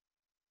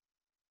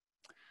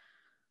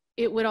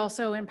 It would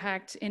also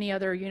impact any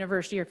other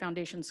university or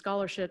foundation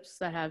scholarships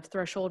that have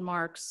threshold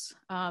marks.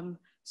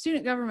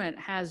 Student government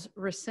has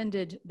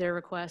rescinded their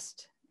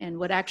request and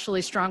would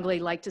actually strongly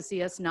like to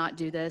see us not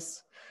do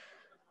this.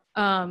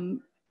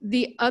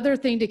 The other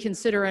thing to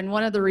consider, and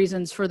one of the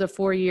reasons for the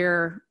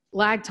 4-year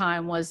lag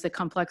time, was the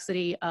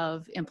complexity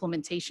of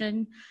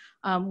implementation.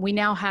 We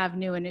now have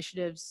new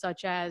initiatives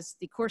such as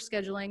the course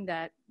scheduling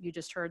that you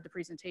just heard the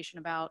presentation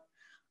about,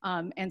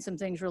 and some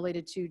things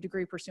related to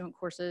degree pursuant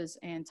courses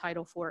and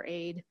Title IV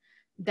aid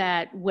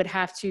that would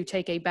have to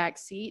take a back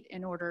seat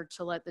in order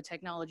to let the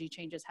technology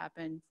changes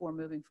happen for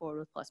moving forward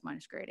with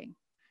plus-minus grading.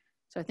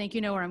 So I think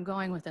you know where I'm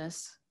going with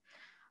this.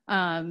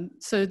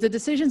 So the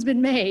decision's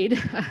been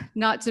made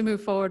not to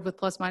move forward with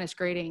plus-minus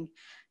grading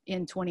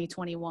in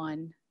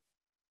 2021.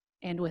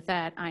 And with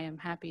that, I am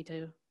happy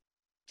to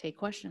take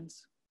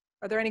questions.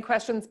 Are there any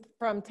questions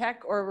from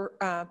Tech or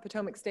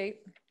Potomac State?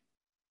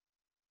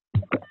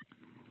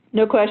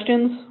 No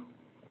questions.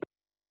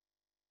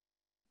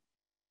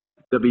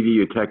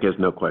 WVU Tech has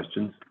no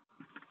questions.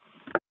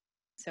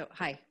 So,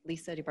 hi,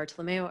 Lisa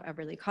DiBartolomeo,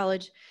 Eberly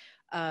College.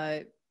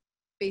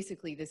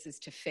 Basically, this is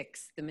to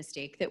fix the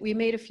mistake that we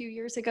made a few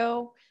years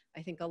ago.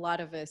 I think a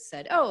lot of us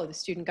said, oh, the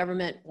student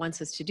government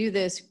wants us to do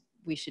this,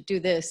 we should do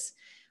this,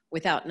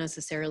 without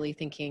necessarily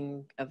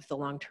thinking of the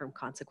long-term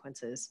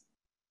consequences.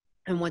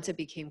 And once it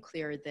became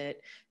clear that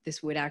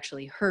this would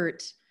actually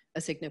hurt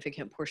a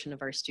significant portion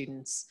of our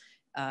students,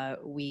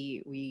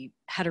 we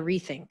had a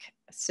rethink.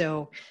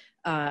 So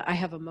I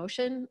have a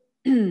motion.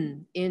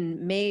 In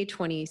May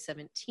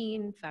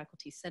 2017,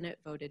 Faculty Senate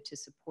voted to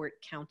support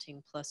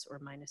counting plus or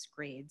minus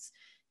grades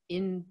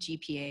in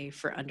GPA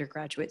for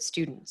undergraduate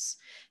students.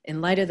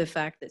 In light of the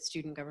fact that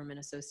Student Government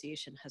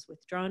Association has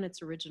withdrawn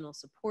its original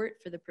support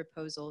for the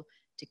proposal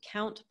to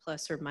count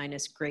plus or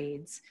minus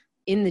grades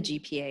in the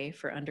GPA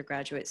for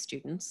undergraduate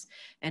students,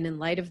 and in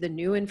light of the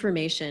new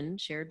information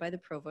shared by the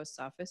Provost's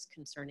office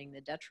concerning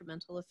the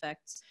detrimental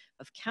effects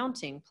of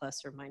counting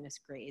plus or minus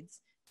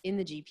grades in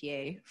the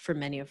GPA for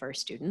many of our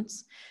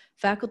students,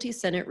 Faculty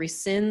Senate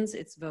rescinds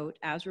its vote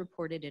as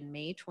reported in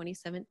May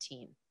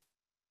 2017.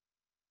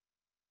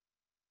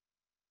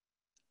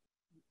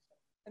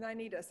 And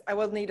I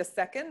will need a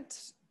second.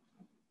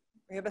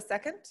 We have a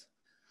second.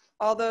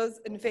 All those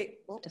in favor?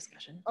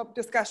 Discussion. Oh,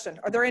 discussion.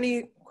 Are there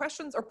any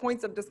questions or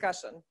points of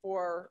discussion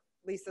for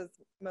Lisa's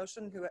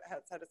motion, who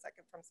has had a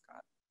second from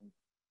Scott?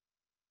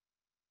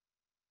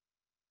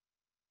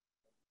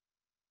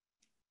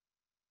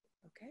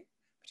 Okay.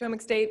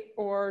 Potomac State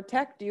or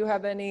Tech, do you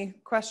have any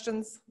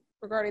questions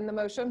regarding the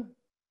motion?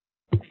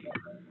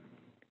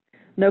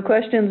 No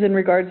questions in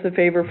regards to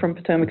favor from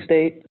Potomac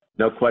State.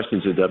 No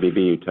questions at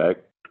WVU Tech.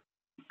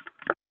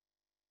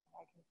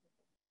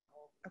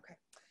 Okay.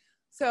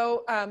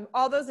 So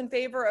all those in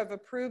favor of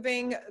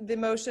approving the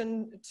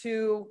motion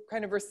to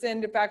kind of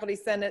rescind a Faculty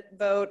Senate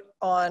vote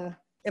on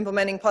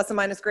implementing plus and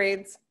minus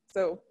grades,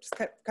 so just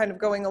kind of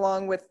going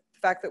along with the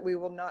fact that we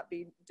will not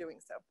be doing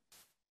so,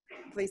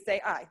 please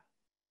say aye.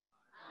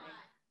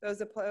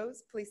 Those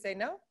opposed, please say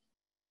no.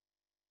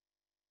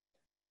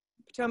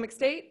 Potomac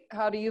State,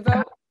 how do you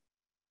vote?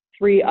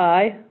 3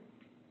 aye.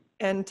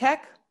 And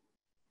Tech?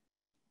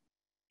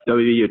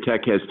 WVU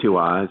Tech has 2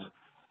 ayes.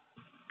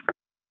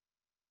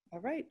 All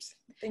right,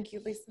 thank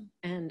you, Lisa.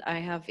 And I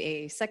have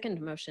a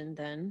second motion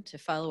then to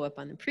follow up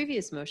on the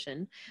previous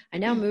motion. I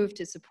now move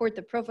to support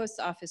the Provost's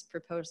office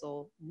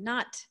proposal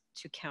not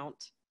to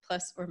count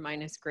plus or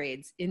minus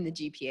grades in the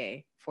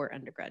GPA for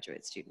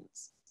undergraduate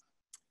students.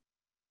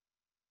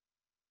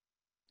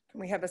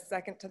 Can we have a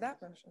second to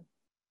that motion?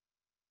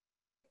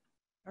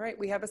 All right,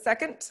 we have a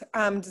second.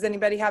 Does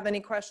anybody have any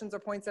questions or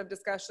points of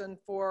discussion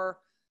for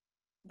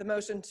the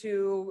motion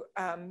to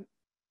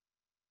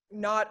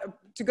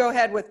go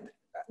ahead with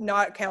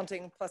not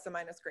counting plus and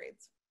minus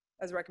grades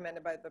as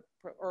recommended by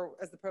or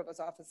as the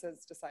Provost office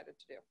has decided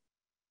to do?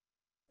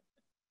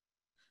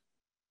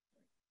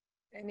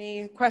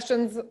 Any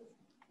questions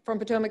from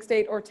Potomac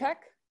State or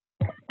Tech?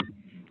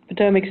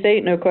 Potomac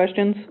State, no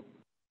questions.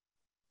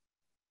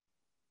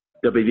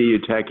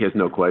 WVU Tech has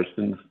no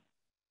questions.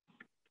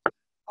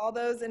 All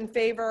those in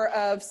favor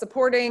of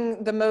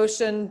supporting the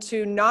motion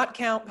to not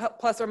count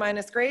plus or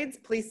minus grades,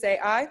 please say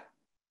aye.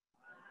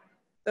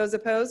 Those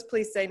opposed,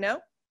 please say no.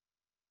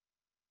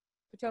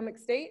 Potomac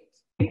State?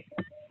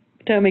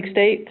 Potomac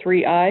State,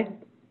 3 aye.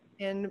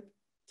 And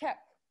Tech?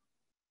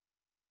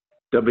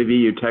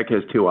 WVU Tech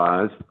has 2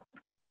 ayes.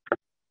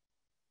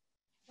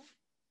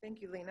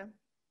 Thank you, Lena.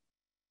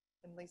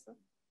 And Lisa?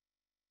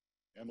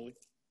 Emily?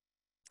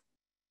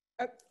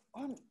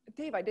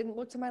 Dave, I didn't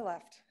look to my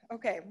left.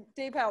 Okay,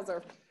 Dave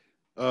Hauser.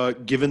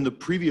 Given the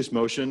previous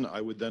motion,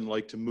 I would then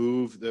like to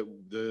move that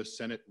the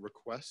Senate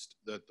request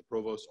that the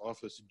Provost's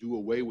office do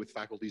away with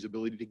faculty's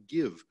ability to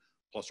give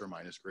plus or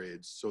minus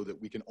grades so that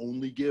we can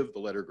only give the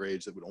letter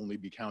grades that would only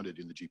be counted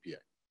in the GPA.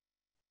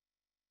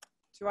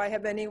 Do I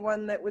have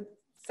anyone that would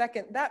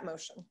second that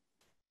motion?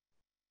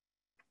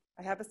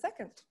 I have a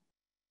second.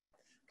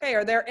 Okay,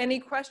 are there any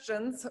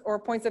questions or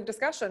points of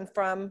discussion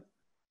from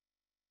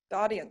the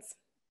audience?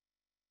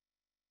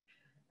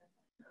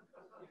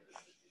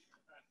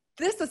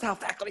 This is how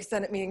faculty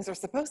senate meetings are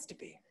supposed to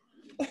be.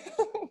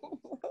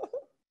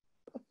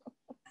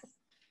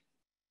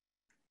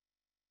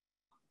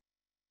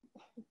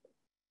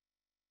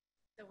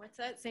 So what's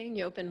that saying?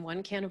 You open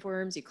one can of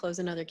worms, you close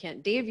another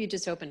can. Dave, you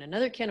just opened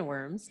another can of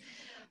worms.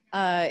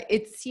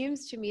 It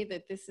seems to me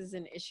that this is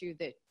an issue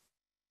that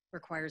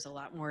requires a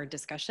lot more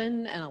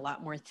discussion and a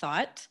lot more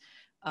thought,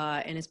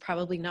 and is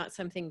probably not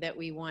something that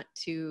we want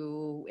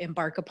to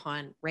embark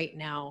upon right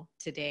now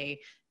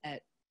today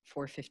at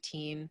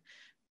 4:15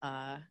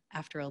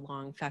 after a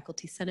long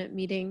faculty senate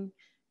meeting.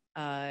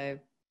 I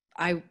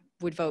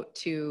would vote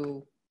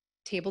to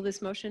table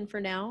this motion for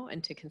now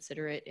and to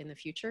consider it in the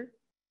future.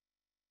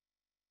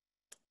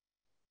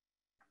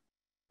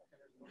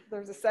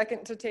 There's a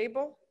second to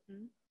table.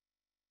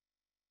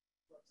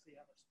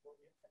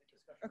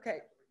 Okay.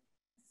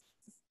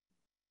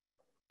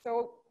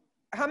 So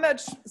how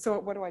much, so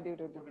what do I do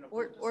to?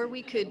 Or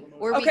we could,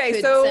 okay, we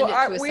could so send it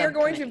to a we are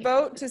going to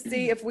subcommittee. vote to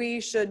see if we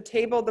should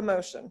table the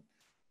motion.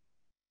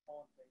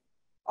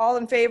 All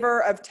in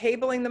favor of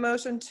tabling the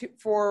motion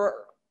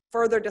for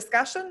further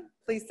discussion,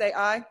 please say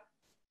aye.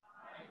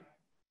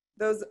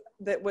 Those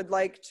that would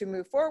like to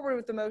move forward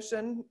with the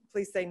motion,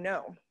 please say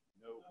no.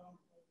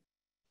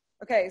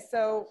 Okay,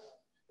 so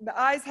the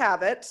ayes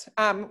have it.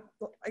 I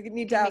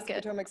need to ask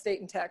Potomac State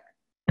and Tech.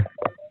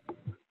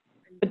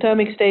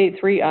 Potomac State,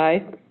 3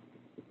 aye.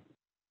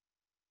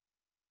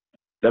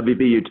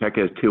 WVU Tech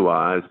has 2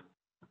 ayes.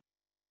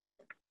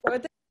 So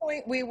at this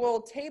point, we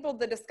will table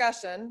the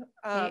discussion.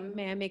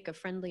 May I make a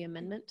friendly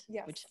amendment?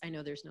 Yes. Which I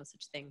know there's no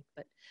such thing,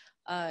 but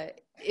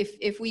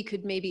if we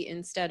could maybe,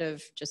 instead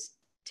of just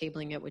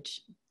tabling it,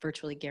 which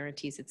virtually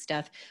guarantees its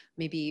death,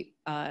 maybe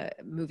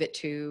move it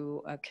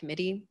to a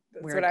committee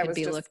where it could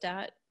be looked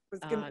at.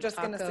 Just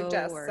going to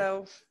suggest. Or...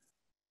 So,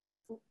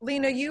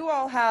 Lena, you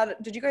all had,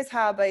 did you guys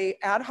have a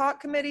ad hoc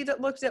committee that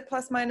looked at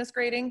plus minus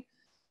grading?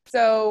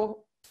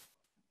 So,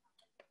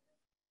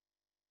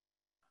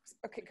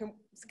 okay,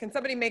 can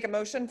somebody make a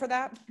motion for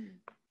that?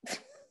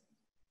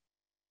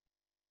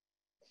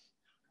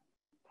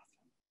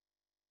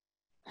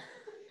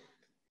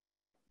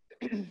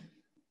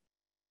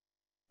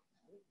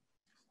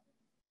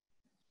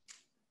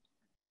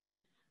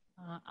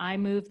 I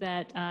move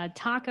that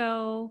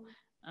TACO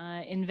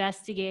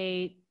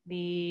investigate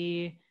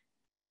the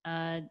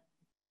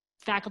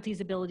faculty's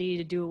ability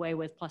to do away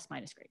with plus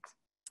minus grades.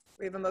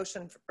 We have a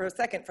motion or a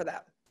second for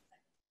that.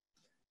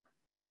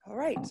 All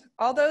right,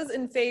 all those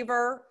in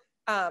favor,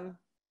 handing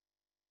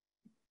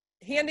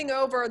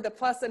over the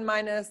plus and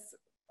minus,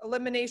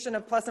 elimination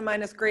of plus and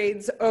minus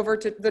grades over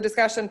to the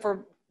discussion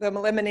for the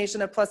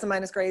elimination of plus and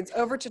minus grades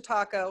over to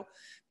TACO,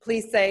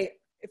 please say,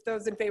 if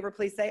those in favor,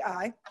 please say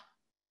aye.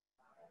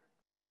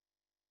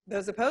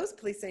 Those opposed,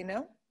 please say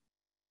no.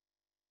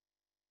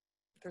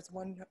 There's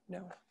one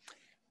no.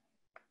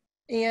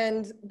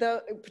 And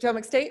the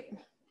Potomac State?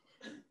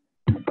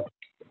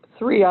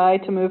 3 aye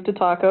to move to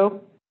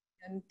TACO.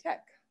 And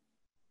Tech?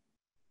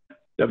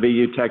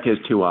 WVU Tech has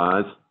 2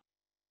 ayes.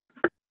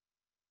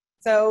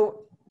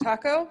 So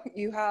TACO,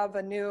 you have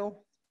a new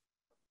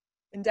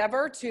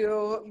endeavor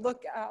to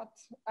look at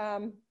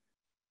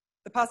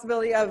the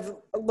possibility of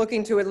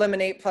looking to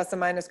eliminate plus and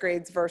minus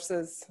grades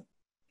versus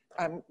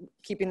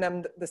keeping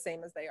them the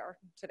same as they are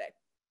today.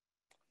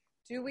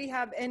 Do we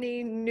have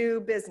any new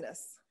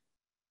business?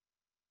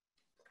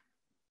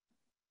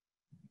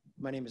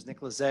 My name is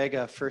Nicholas Zeg,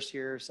 a first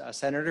year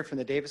senator from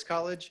the Davis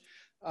College.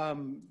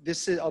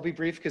 I'll be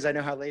brief because I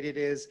know how late it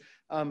is.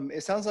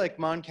 It sounds like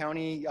Mon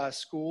County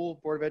School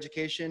Board of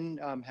Education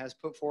has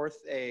put forth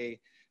a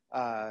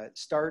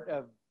start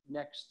of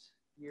next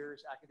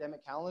year's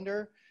academic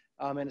calendar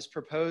and is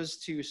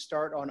proposed to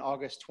start on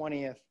August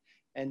 20th.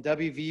 And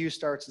WVU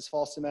starts its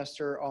fall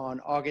semester on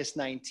August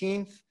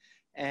 19th,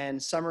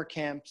 and summer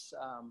camps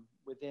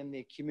within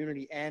the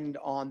community end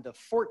on the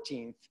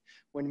 14th,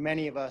 when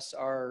many of us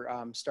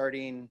are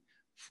starting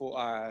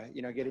for,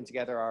 getting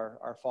together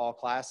our fall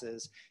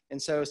classes.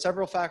 And so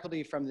several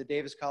faculty from the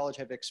Davis College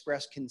have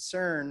expressed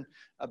concern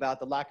about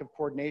the lack of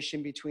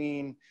coordination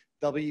between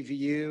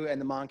WVU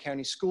and the Mon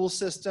County school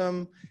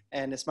system.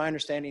 And it's my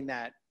understanding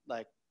that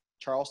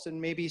Charleston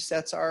maybe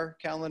sets our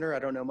calendar. I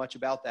don't know much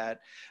about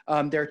that.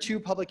 There are 2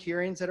 public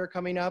hearings that are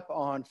coming up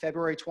on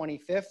February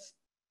 25th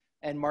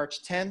and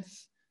March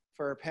 10th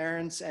for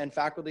parents and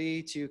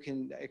faculty to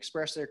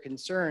express their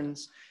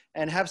concerns,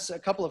 and have a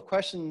couple of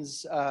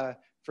questions.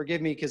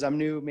 Forgive me because I'm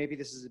new, maybe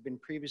this has been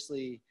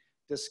previously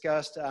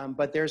discussed,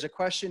 but there's a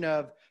question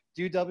of,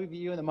 do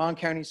WVU and the Mon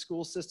County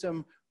school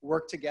system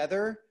work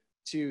together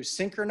to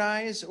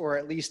synchronize or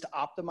at least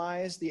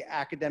optimize the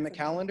academic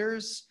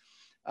calendars?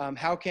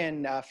 How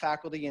can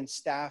faculty and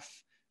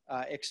staff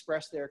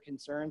express their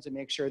concerns and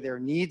make sure their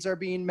needs are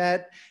being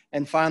met?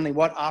 And finally,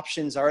 what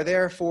options are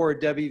there for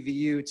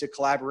WVU to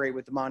collaborate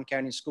with the Mon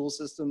County school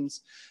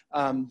systems?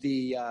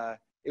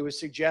 It was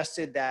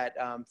suggested that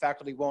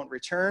faculty won't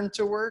return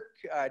to work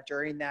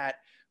during that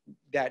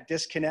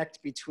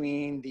disconnect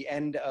between the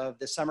end of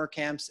the summer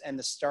camps and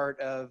the start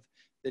of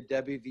the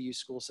WVU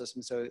school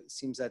system. So it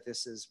seems that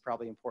this is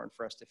probably important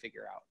for us to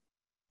figure out.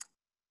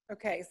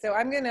 Okay, so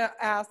I'm going to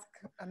ask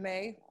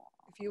May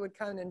if you would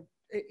come and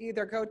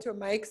either go to a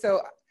mic.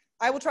 So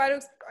I will try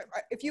to,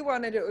 if you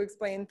wanted to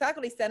explain,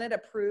 Faculty Senate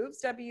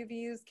approves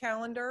WVU's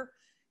calendar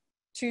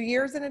 2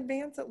 years in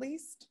advance at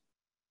least.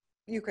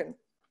 You can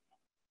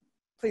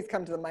please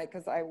come to the mic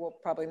because I will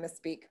probably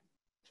misspeak.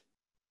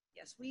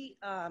 Yes, we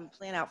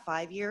plan out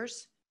 5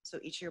 years. So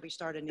each year we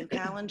start a new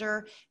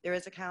calendar. There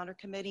is a calendar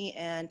committee.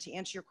 And to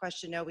answer your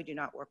question, no, we do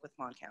not work with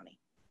Mon County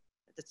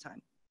at this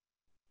time.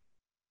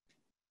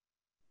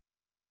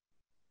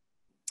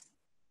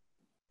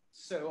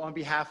 So on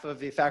behalf of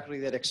the faculty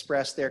that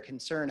expressed their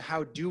concern,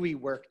 how do we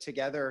work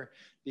together?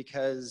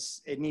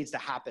 Because it needs to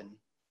happen.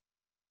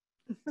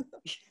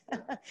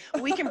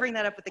 We can bring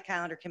that up with the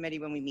calendar committee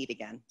when we meet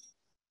again.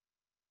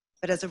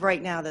 But as of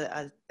right now,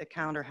 the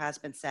calendar has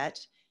been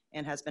set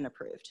and has been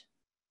approved.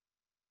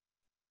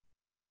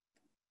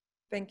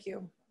 Thank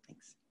you.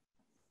 Thanks.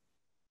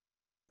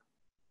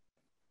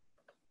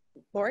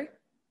 Lori?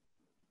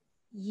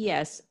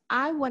 Yes,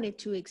 I wanted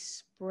to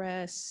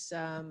express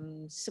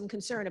some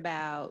concern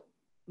about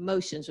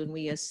motions when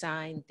we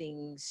assign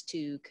things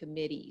to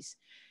committees.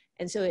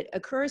 And so it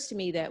occurs to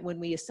me that when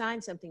we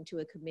assign something to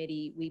a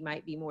committee, we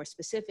might be more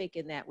specific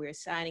in that we're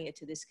assigning it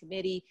to this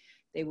committee.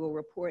 They will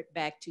report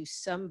back to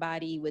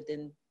somebody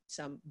within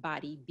some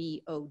body,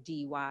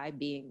 B-O-D-Y,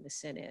 being the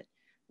Senate,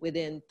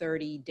 within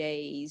 30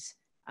 days,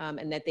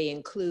 and that they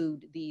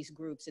include these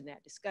groups in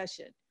that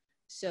discussion.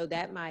 So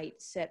that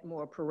might set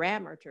more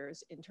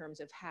parameters in terms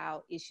of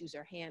how issues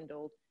are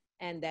handled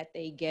and that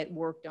they get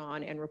worked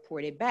on and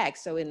reported back.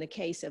 So in the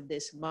case of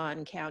this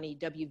Mon County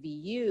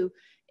WVU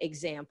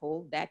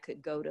example, that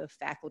could go to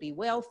faculty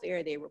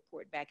welfare. They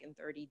report back in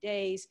 30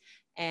 days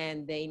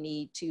and they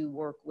need to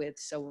work with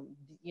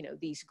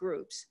these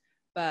groups.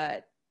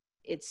 But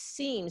it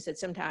seems that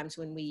sometimes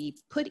when we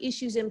put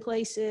issues in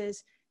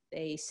places,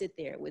 they sit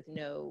there with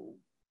no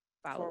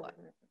follow-up.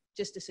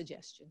 Just a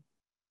suggestion.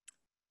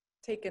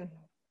 Taken.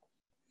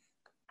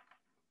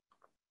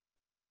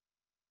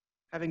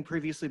 Having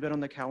previously been on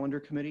the calendar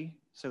committee,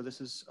 so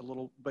this is a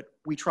little, but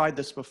we tried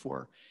this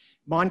before.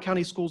 Mon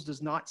County Schools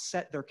does not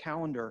set their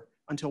calendar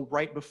until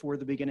right before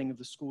the beginning of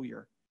the school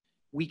year.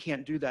 We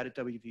can't do that at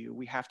WVU.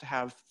 We have to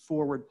have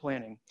forward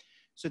planning.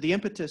 So the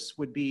impetus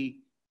would be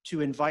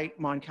to invite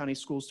Mon County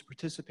Schools to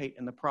participate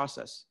in the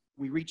process.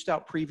 We reached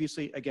out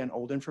previously, again,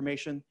 old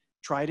information,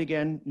 tried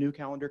again, new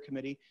calendar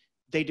committee.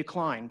 They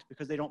declined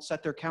because they don't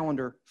set their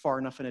calendar far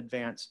enough in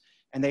advance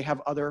and they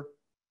have other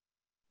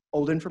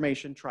old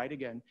information, tried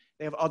again.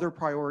 They have other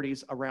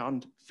priorities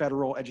around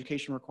federal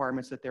education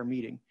requirements that they're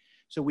meeting.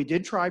 So we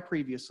did try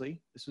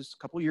previously. This was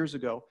a couple years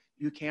ago.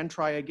 You can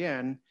try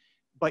again,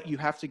 but you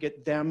have to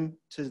get them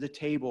to the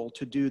table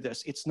to do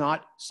this. It's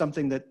not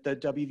something that the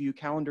WVU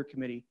calendar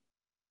committee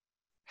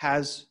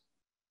has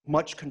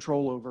much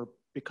control over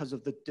because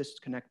of the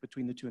disconnect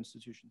between the two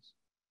institutions.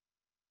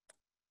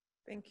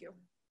 Thank you.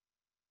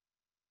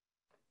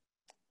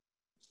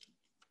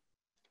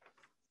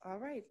 All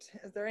right,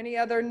 is there any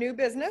other new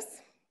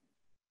business?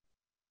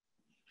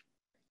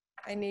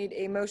 I need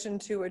a motion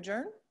to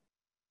adjourn.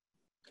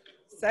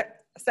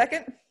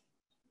 Second?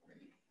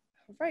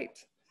 All right,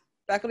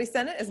 Faculty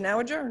Senate is now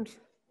adjourned.